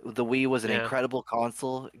 The Wii was an yeah, incredible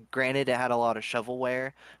console. Granted, it had a lot of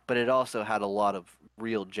shovelware, but it also had a lot of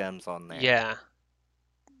real gems on there. yeah,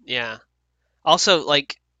 yeah. Also,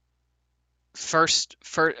 like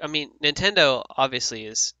I mean, Nintendo obviously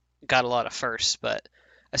has got a lot of firsts, but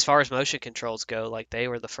as far as motion controls go, like they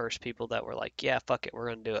were the first people that were like, yeah, fuck it, we're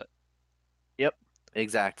gonna do it. Yep,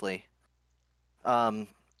 exactly. Um,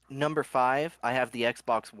 Number five, I have the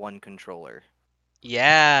Xbox One controller.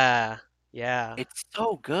 Yeah, yeah, It's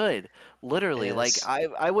so good. it Literally, like is.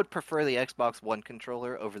 I would prefer the Xbox One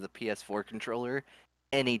controller over the PS4 controller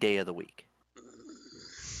any day of the week.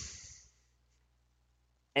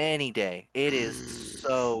 Any day. It is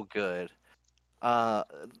so good. Uh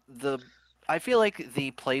the I feel like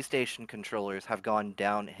the PlayStation controllers have gone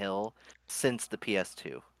downhill since the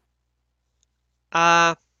PS2.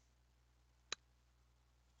 Uh,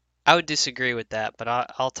 I would disagree with that, but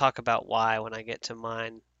I'll talk about why when I get to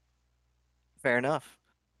mine. Fair enough.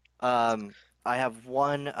 Um I have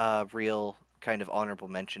one real kind of honorable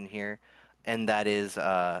mention here, and that is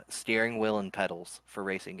steering wheel and pedals for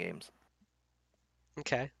racing games.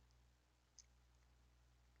 Okay,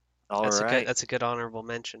 All right. that's a good honorable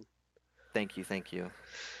mention. Thank you, thank you.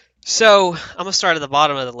 So I'm gonna start at the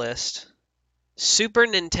bottom of the list. Super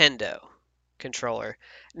Nintendo controller.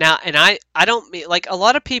 Now, and I don't mean like a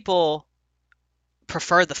lot of people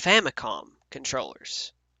prefer the Famicom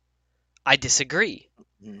controllers. I disagree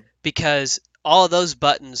Mhm. because all of those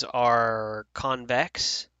buttons are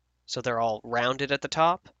convex, so they're all rounded at the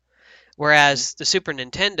top. Mhm. Whereas the Super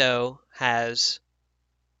Nintendo has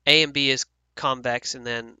A and B is convex, and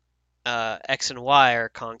then X and Y are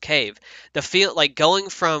concave. The feel like going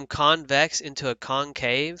from convex into a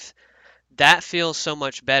concave, that feels so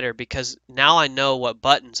much better because now I know what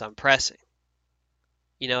buttons I'm pressing.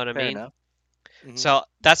 You know what I Fair mean? enough. Hmm. So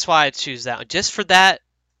that's why I choose that one. Just for that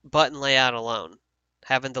button layout alone.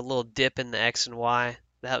 Having the little dip in the X and Y,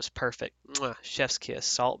 that was perfect. Mwah, chef's kiss.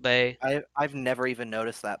 Salt Bay. I've never even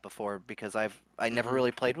noticed that before because I never Hmm.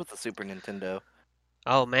 really played with the Super Nintendo.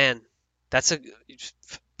 Oh man, that's a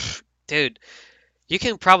dude. You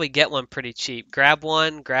can probably get one pretty cheap. Grab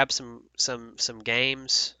one, grab some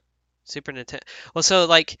games. Super Nintendo. Well, so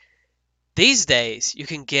like these days you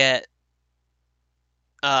can get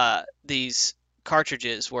these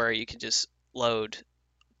cartridges where you can just load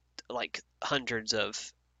like hundreds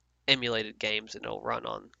of emulated games and it'll run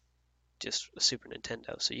on just a Super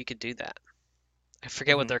Nintendo. So you could do that. I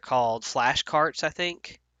forget what Hmm. they're called. Flash carts, I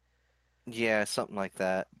think. Yeah, something like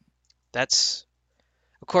that. That's,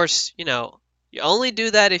 of course, you only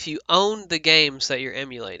do that if you own the games that you're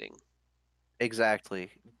emulating.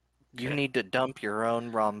 Exactly. You Okay, need to dump your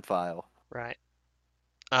own ROM file. right.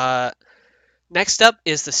 Uh, Next up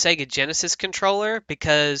is the Sega Genesis controller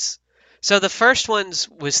because so the first one's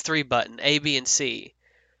was three button A, B, and C.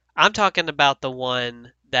 I'm talking about the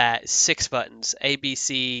one that six buttons A, B,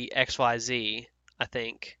 C, X, Y, Z. I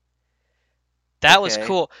think that was Okay.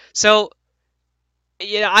 cool. So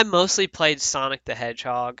I mostly played Sonic the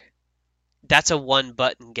Hedgehog. That's a one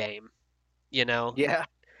button game, you know. Yeah.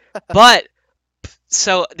 But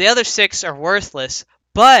so the other six are worthless.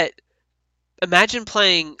 But imagine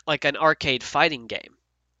playing like an arcade fighting game.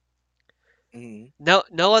 Hmm.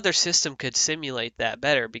 No other system could simulate that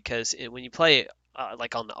better because when you play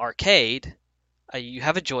like on the arcade, you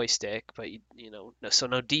have a joystick, but so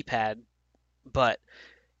no D-pad, but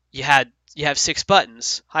you have six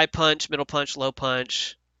buttons: high punch, middle punch, low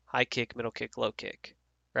punch, high kick, middle kick, low kick,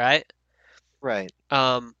 right? Right.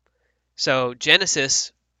 Um, so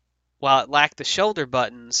Genesis, while it lacked the shoulder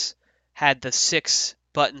buttons, had the six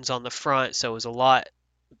buttons on the front, so it was a lot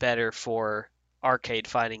better for arcade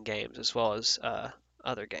fighting games as well as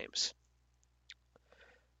other games.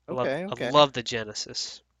 Okay, I okay. love the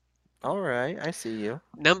Genesis. All right, I see you.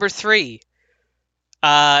 Number three,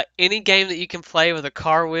 any game that you can play with a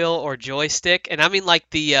car wheel or joystick, and I mean like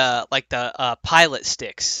the pilot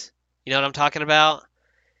sticks. You know what I'm talking about?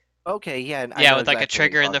 Okay, yeah, I Yeah, know with like a exactly what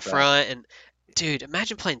you're trigger in the talking about. front, and dude,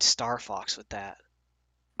 imagine playing Star Fox with that.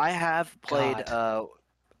 I have played God. a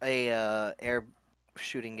air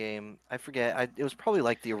shooting game. I forget. It was probably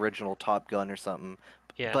like the original Top Gun or something.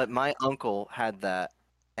 Yeah. but my uncle had that,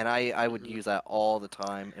 and I would Hmm. use that all the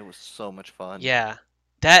time. It was so much fun. Yeah.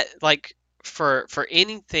 That like for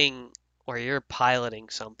anything where you're piloting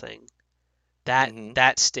something, Hmm.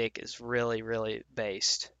 that stick is really really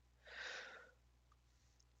based.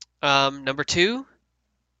 Number two,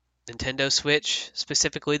 Nintendo Switch,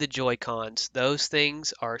 specifically the Joy-Cons. Those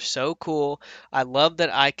things are so cool. I love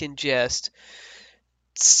that I can just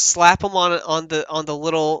slap them on the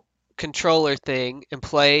little controller thing and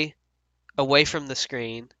play away from the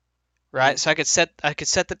screen, Hmm. right? So I could set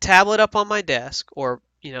the tablet up on my desk or,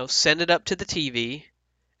 send it up to the TV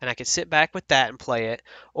and I can sit back with that and play it.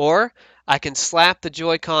 Or I can slap the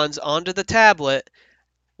Joy-Cons onto the tablet,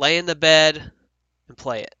 lay in the bed and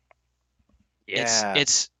play it. It's Yeah.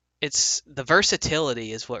 it's it's the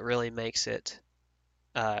versatility is what really makes it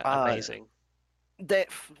Uh, amazing.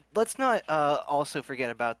 let's not also forget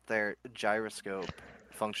about their gyroscope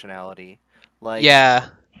functionality. Like Yeah.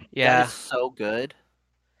 that is Yeah. so good.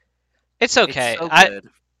 It's It's okay. so good.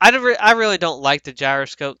 I really don't like the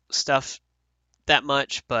gyroscope stuff that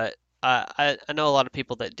much, but I know a lot of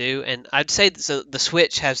people that do, and I'd say so the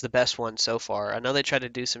Switch has the best one so far. I know they tried to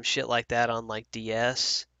do some shit like that on like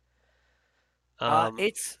DS. Um,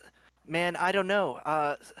 It's man, I don't know.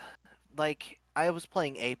 Like I was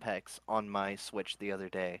playing Apex on my Switch the other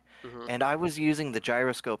day, mhm. and I was using the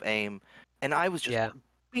gyroscope aim, and I was just Yeah,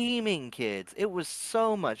 beaming kids. It was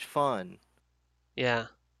so much fun. yeah.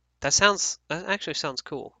 That actually sounds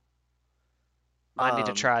cool. Might need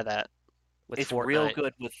to Um, try that with it's real Fortnite.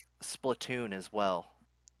 good with Splatoon as well.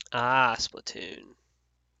 Ah, Splatoon.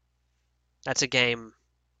 That's a game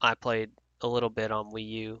I played a little bit on Wii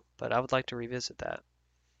U, but I would like to revisit that.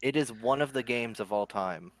 It is one of the games of all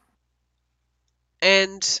time.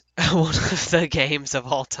 And one of the games of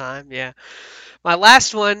all time, yeah. My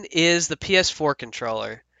last one is the PS4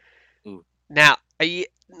 controller. Ooh. Now,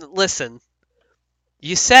 listen,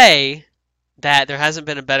 you say that there hasn't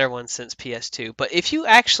been a better one since PS2, but if you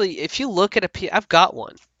look at I've got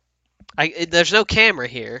one. There's no camera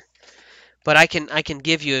here, but I can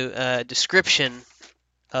give you a description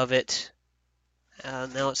of it.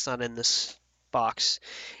 No, it's not in this box.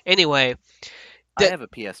 Anyway, I the have a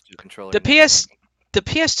PS2 controller the next to PS me. the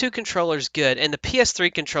PS2 controller is good, and the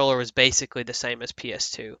PS3 controller was basically the same as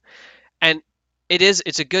PS2, and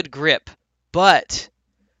it's a good grip, but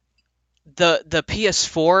the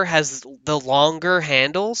PS4 has the longer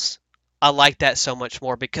handles. I like that so much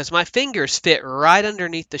more because my fingers fit right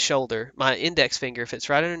underneath the shoulder. My index finger fits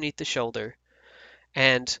right underneath the shoulder,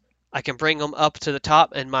 and I can bring them up to the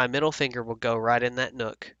top, and my middle finger will go right in that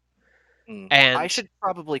nook. I And should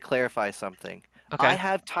probably clarify something. I okay,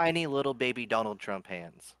 have tiny little baby Donald Trump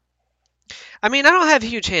hands. I mean I don't have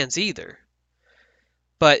huge hands either,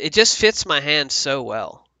 but it just fits my hand so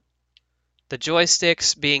well. The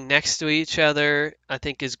joysticks being next to each other, I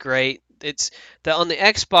think is great. It's the on the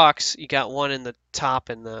Xbox you got one in the top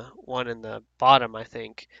and the one in the bottom, I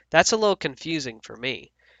think. That's a little confusing for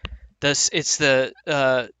me. This it's the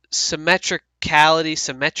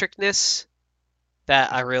symmetricness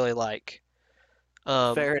that I really like.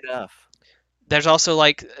 Um, Fair enough. there's also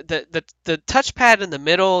like the touchpad in the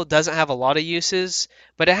middle doesn't have a lot of uses,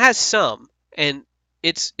 but it has some, and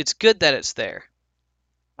it's good that it's there.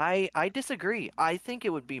 I disagree. I think it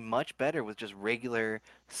would be much better with just regular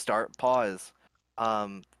start pause,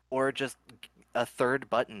 or just a third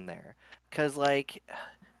button there. Cause like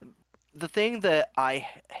the thing that I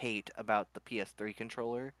hate about the PS3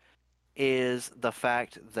 controller is the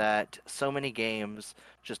fact that so many games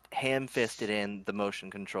just ham-fisted in the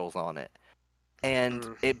motion controls on it. And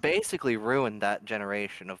Mm. it basically ruined that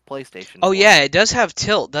generation of PlayStation Oh for yeah, me. it does have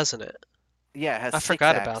tilt, doesn't it? Yeah, it has I six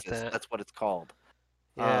forgot about axis. that. That's what it's called.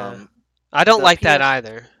 Yeah. Um, I don't the like that PS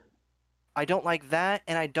either. I don't like that,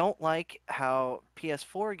 and I don't like how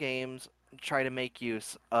PS4 games try to make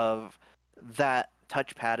use of that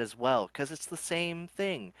touchpad as well, because it's the same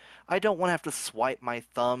thing. I don't want to have to swipe my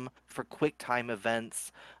thumb for quick time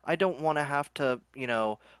events. I don't want to have to,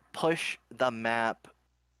 push the map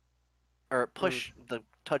or Mm, push the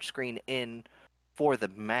touchscreen in for the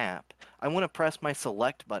map. I want to press my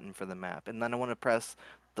select button for the map, and then I want to press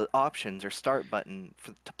the options or start button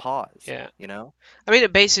to pause, yeah. you know? I mean,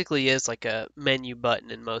 it basically is like a menu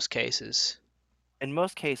button in most cases. In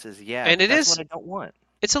most cases, yeah, And but that's what I don't want.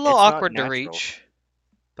 it's a little It's not awkward to natural. reach,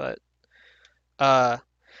 but uh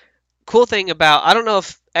cool thing about I don't know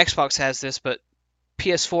if Xbox has this, but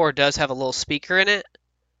PS4 does have a little speaker in it.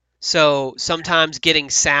 So sometimes getting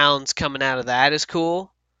sounds coming out of that is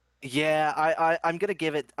cool. Yeah, I'm gonna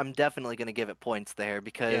give it. I'm definitely gonna give it points there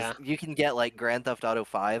because Yeah. you can get like Grand Theft Auto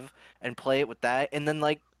 5 and play it with that, and then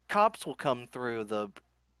like cops will come through the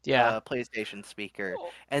Yeah. PlayStation speaker,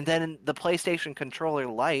 and then the PlayStation controller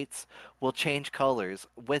lights will change colors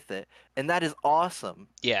with it, and that is awesome.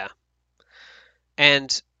 Yeah.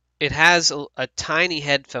 And it has a tiny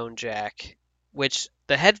headphone jack, which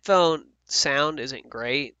the headphone sound isn't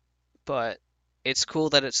great, but it's cool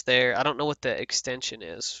that it's there. I don't know what the extension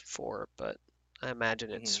is for, but I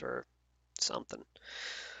imagine it's Hmm. for something.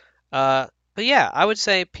 But yeah, I would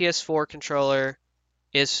say PS4 controller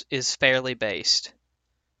is fairly based.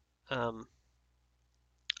 Um,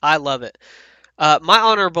 I love it. My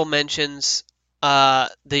honorable mentions,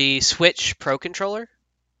 the Switch Pro controller.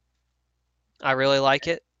 I really like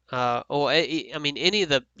it. I mean, any of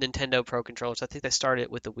the Nintendo Pro controllers. I think they started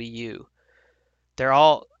with the Wii U. They're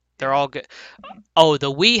all they're Yeah. all good. Oh,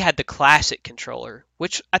 the Wii had the classic controller,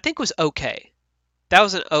 which I think was okay. That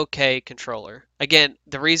was an okay controller. Again,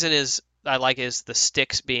 the reason is I like is the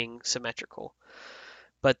sticks being symmetrical.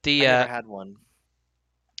 But I never had one.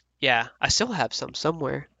 yeah, I still have some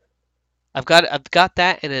somewhere. I've got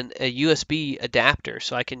that and a USB adapter,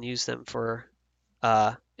 so I can use them for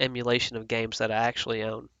emulation of games that I actually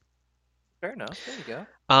own. Fair enough. There you go.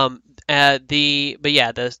 But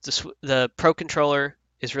yeah, the Pro controller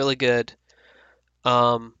is really good.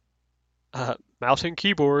 Um, Mouse and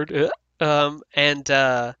keyboard. And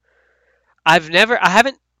I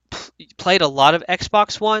haven't played a lot of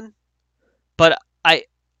Xbox One, but I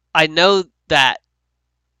I know that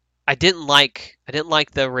I didn't like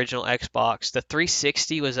the original Xbox. The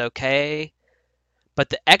 360 was okay, but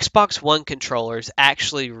the Xbox One controller is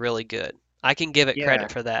actually really good. I can give it Yeah,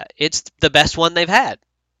 credit for that. It's the best one they've had.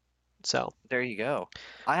 So, there you go.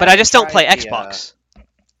 I but I haven't just don't tried play the Xbox.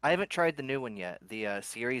 I haven't tried the new one yet. The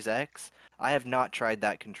Series X. I have not tried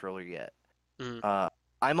that controller yet. Mm, Uh,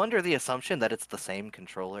 I'm under the assumption that it's the same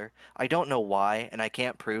controller. I don't know why, and I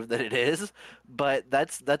can't prove that it is, but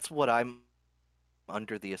that's what I'm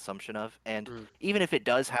under the assumption of. And mm. even if it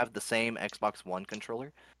does have the same Xbox One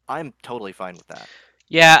controller, I'm totally fine with that.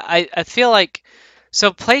 Yeah, I feel like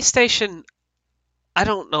so PlayStation. I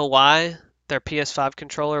don't know why their PS5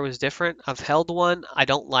 controller was different. I've held one. I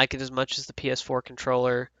don't like it as much as the PS4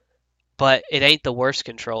 controller, but it ain't the worst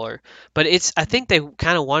controller. But I think they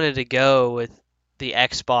kind of wanted to go with the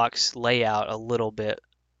Xbox layout a little bit,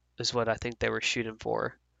 is what I think they were shooting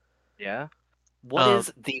for. Yeah. What Um,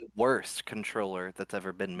 is the worst controller that's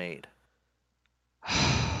ever been made?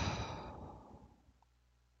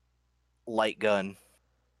 Light gun.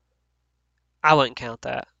 I wouldn't count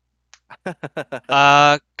that.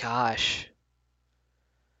 Gosh.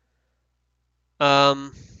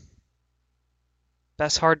 Um,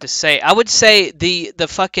 that's hard to say. I would say the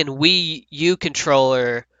fucking Wii U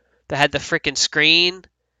controller that had the freaking screen.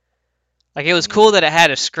 Like it was Hmm. cool that it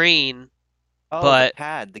had a screen, Oh, the but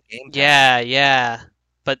pad, the game pad. yeah, yeah.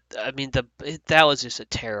 But I mean that was just a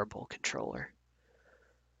terrible controller.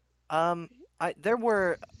 Um, there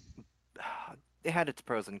were it had its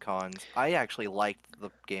pros and cons. I actually liked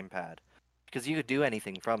the gamepad because you could do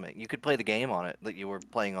anything from it. You could play the game on it that you were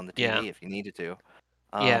playing on the Yeah, TV if you needed to.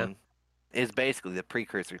 yeah, Um, is basically the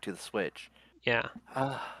precursor to the Switch. yeah.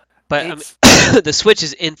 Uh, But I it's mean, the Switch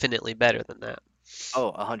is infinitely better than that.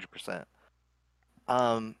 100%.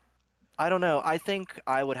 Um, I don't know. I think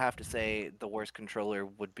I would have to say the worst controller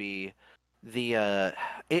would be the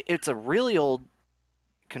it's a really old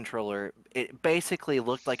controller. It basically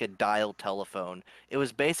looked like a dial telephone. It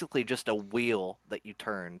was basically just a wheel that you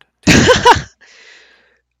turned to talk.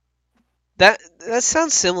 That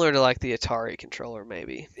sounds similar to like the Atari controller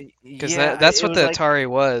maybe, because Yeah, that's it what was the like Atari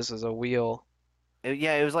was a wheel.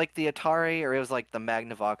 yeah, it was like the Atari or it was like the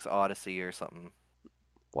Magnavox Odyssey or something.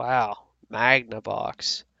 Wow,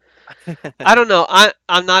 Magnavox. I don't know.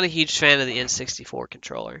 I'm not a huge fan of the N64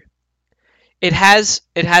 controller. It has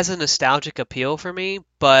a nostalgic appeal for me,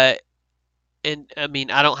 but and I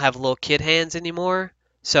mean I don't have little kid hands anymore,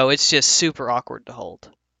 so it's just super awkward to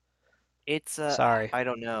hold. It's Sorry. I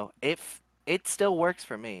don't know. It still works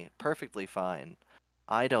for me perfectly fine.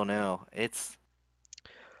 I don't know.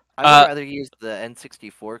 I would Uh, rather use the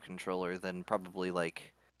N64 controller than probably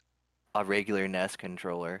like a regular NES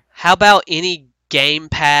controller. how about any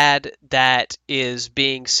gamepad that is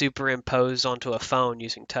being superimposed onto a phone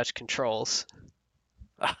using touch controls?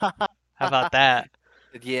 How about that?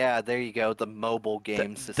 Yeah, there you go. The mobile The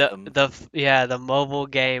game the system. the yeah, the mobile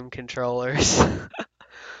game controllers.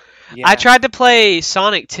 I Yeah, tried to play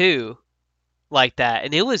Sonic 2 like that,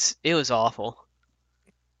 and it was awful.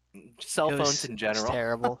 cell It phones was in it was general.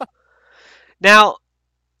 terrible. Now,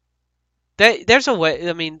 there's a way.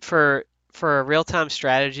 I mean, for a real-time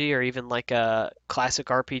strategy or even like a classic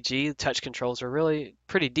RPG, the touch controls are really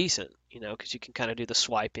pretty decent, because you can kind of do the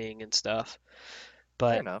swiping and stuff.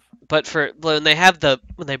 Fair But enough. for when they have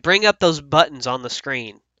when they bring up those buttons on the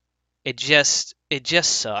screen, it just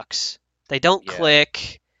sucks. They don't Yeah.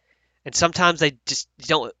 click, and sometimes they just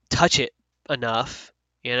don't touch it enough,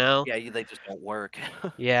 you know? Yeah, they just don't work.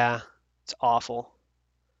 Yeah, it's awful.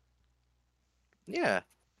 Yeah.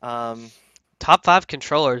 Um, Top 5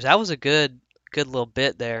 controllers. That was a good little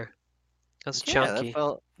bit there. That was yeah, chunky.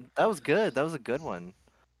 that was good. That was a good one.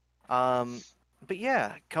 Um, but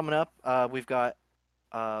yeah, coming up, we've got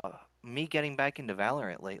uh me getting back into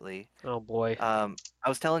Valorant lately. Oh boy. I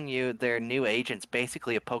was telling you their new agent's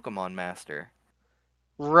basically a Pokemon master.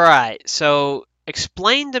 Right. So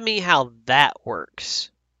explain to me how that works.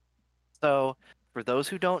 So, for those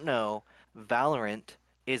who don't know, Valorant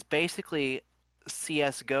is basically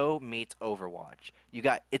CS:GO meets Overwatch.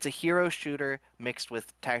 It's a hero shooter mixed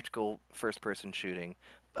with tactical first-person shooting,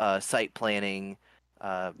 site planning,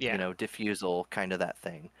 Yeah. diffusal, kind of that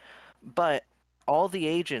thing. But all the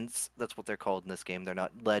agents, that's what they're called in this game. They're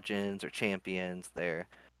not legends or champions. They're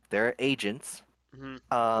agents. Hmm.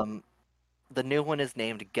 Um, the new one is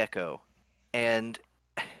named Gecko, and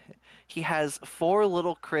he has four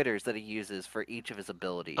little critters that he uses for each of his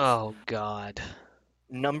abilities. Oh God.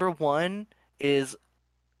 Number one is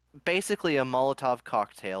basically a Molotov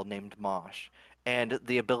cocktail named Mosh, and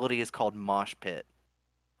the ability is called Mosh Pit.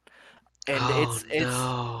 And Oh it's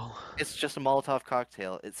no. it's just a Molotov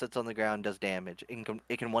cocktail. It sits on the ground, does damage.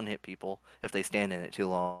 It can one hit people if they stand in it too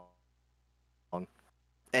long.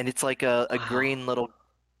 And it's like a Wow. green little,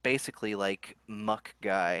 basically like muck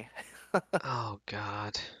guy. Oh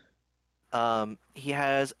God. He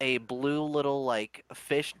has a blue little like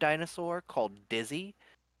fish dinosaur called Dizzy,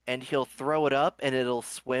 and he'll throw it up and it'll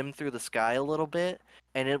swim through the sky a little bit,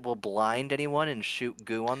 and it will blind anyone and shoot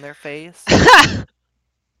goo on their face.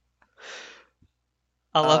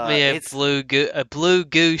 I love me It's a blue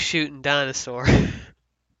goo shooting dinosaur.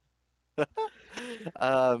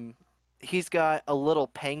 um, he's got a little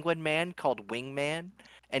penguin man called Wingman,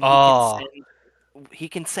 and Oh. he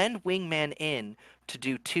can send Wingman in to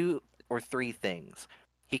do two or three things.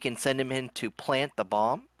 He can send him in to plant the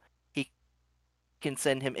bomb. He can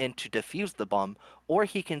send him in to defuse the bomb, or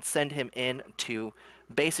he can send him in to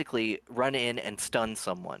basically run in and stun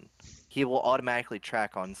someone. He will automatically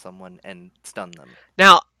track on someone and stun them.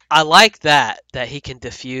 Now, I like that he can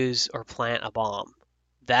defuse or plant a bomb.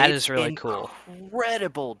 That is It's really cool.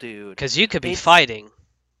 incredible, dude. Because you could be It's fighting.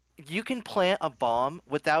 You can plant a bomb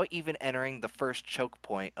without even entering the first choke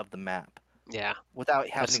point of the map, Yeah, without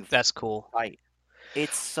that's having to that's cool. fight.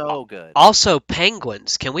 It's Al- so good. Also,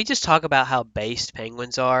 penguins. Can we just talk about how based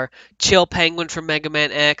penguins are? Chill Penguin from Mega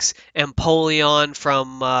Man X, Empoleon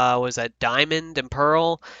from was that Diamond and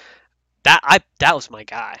Pearl? That was my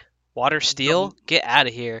guy. Water The Steel, get out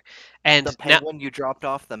of here. the And now, penguin you dropped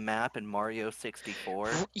off the map in Mario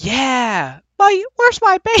 64. yeah, where's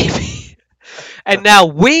my baby? And now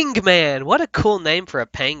Wingman. What a cool name for a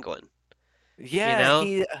penguin. You Yeah, know,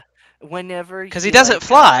 whenever because he he doesn't like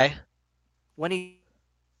fly. when he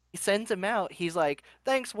sends him out, he's like,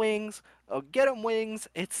 "Thanks, Wings. Oh, get him, Wings."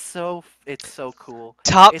 It's so cool.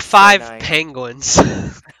 Top It's so five nice. penguins.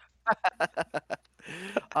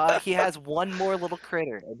 He has one more little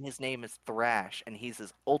critter, and his name is Thrash, and he's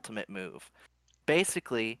his ultimate move.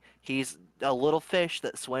 Basically, he's a little fish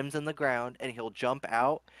that swims in the ground, and he'll jump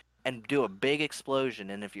out and do a big explosion.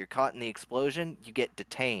 And if you're caught in the explosion, you get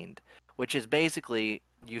detained, which is basically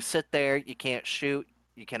you sit there, you can't shoot,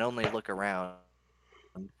 you can only look around,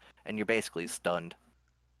 and you're basically stunned.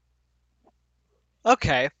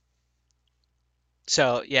 Okay,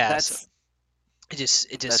 so yeah, so That's it just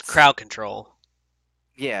that's crowd control.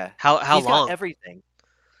 yeah. How He's got long? everything.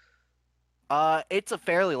 It's a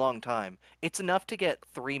fairly long time. It's enough to get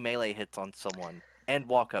three melee hits on someone and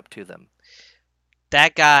walk up to them.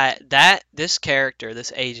 That guy, this character,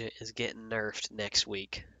 this agent is getting nerfed next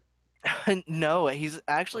week. No, he's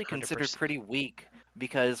actually considered 100%. pretty weak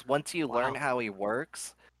because once you learn Wow. how he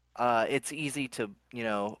works, it's easy to,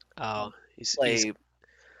 Oh, he's play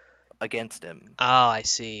against him. oh, I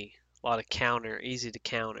see. A lot of counter, easy to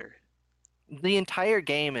counter. The entire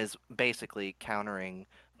game is basically countering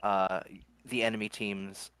uh, the enemy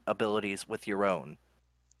team's abilities with your own.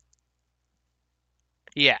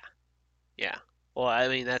 Yeah, yeah. Well, I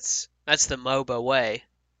mean that's the MOBA way.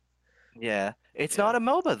 Yeah, it's Yeah. not a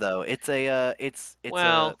MOBA though. It's a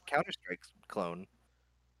Well, Counter-Strike clone.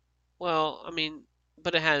 I mean,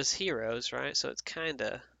 but it has heroes, right? So it's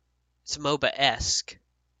MOBA-esque.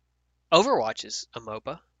 Overwatch is a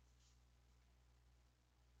MOBA.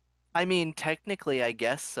 I mean, technically, I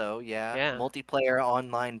guess so. Yeah, Yeah, multiplayer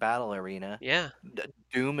online battle arena. yeah.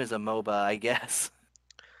 Doom is a MOBA, I guess.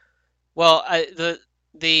 Well,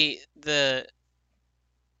 the the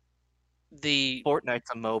Fortnite's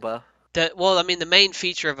a MOBA, well, I mean, the main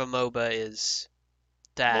feature of a MOBA is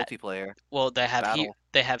that multiplayer, well, battle.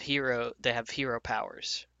 they have hero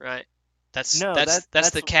powers, right? That's No, that's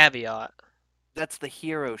that's the caveat. that's the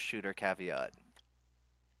hero shooter caveat.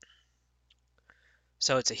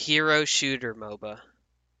 So it's a hero shooter MOBA.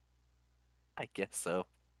 I guess so.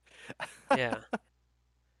 Yeah.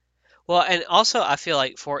 Well, and also I feel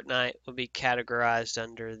like Fortnite would be categorized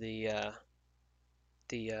under the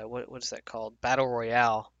what is that called? Battle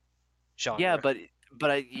Royale Yeah, genre. but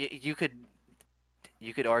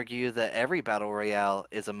you could argue that every battle royale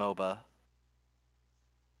is a MOBA.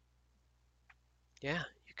 Yeah,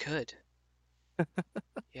 you could.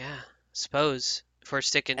 Yeah. Suppose if we're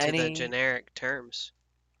sticking to the Any, generic terms.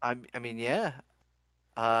 I mean, yeah.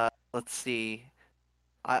 Let's see.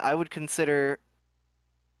 I would consider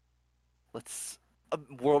let's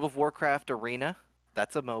World of Warcraft Arena.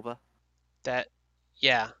 That's a MOBA. That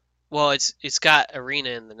yeah. Well, it's got arena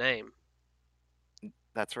in the name.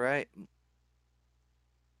 That's right.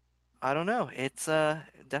 I don't know. It's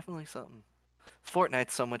definitely something.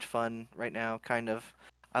 Fortnite's so much fun right now, kind of.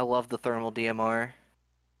 I love the thermal DMR.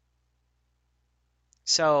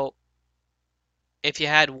 So, if you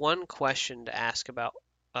had one question to ask about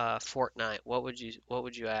Fortnite, what would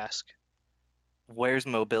you ask? Where's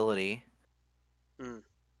mobility? Hmm.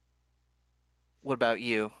 What about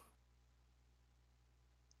you?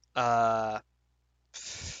 Uh,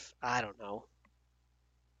 I don't know.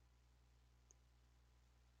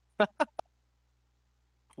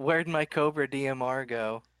 Where'd my Cobra DMR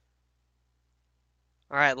go?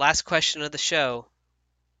 All right, last question of the show.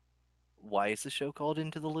 Why is the show called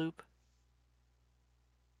Into the Loop?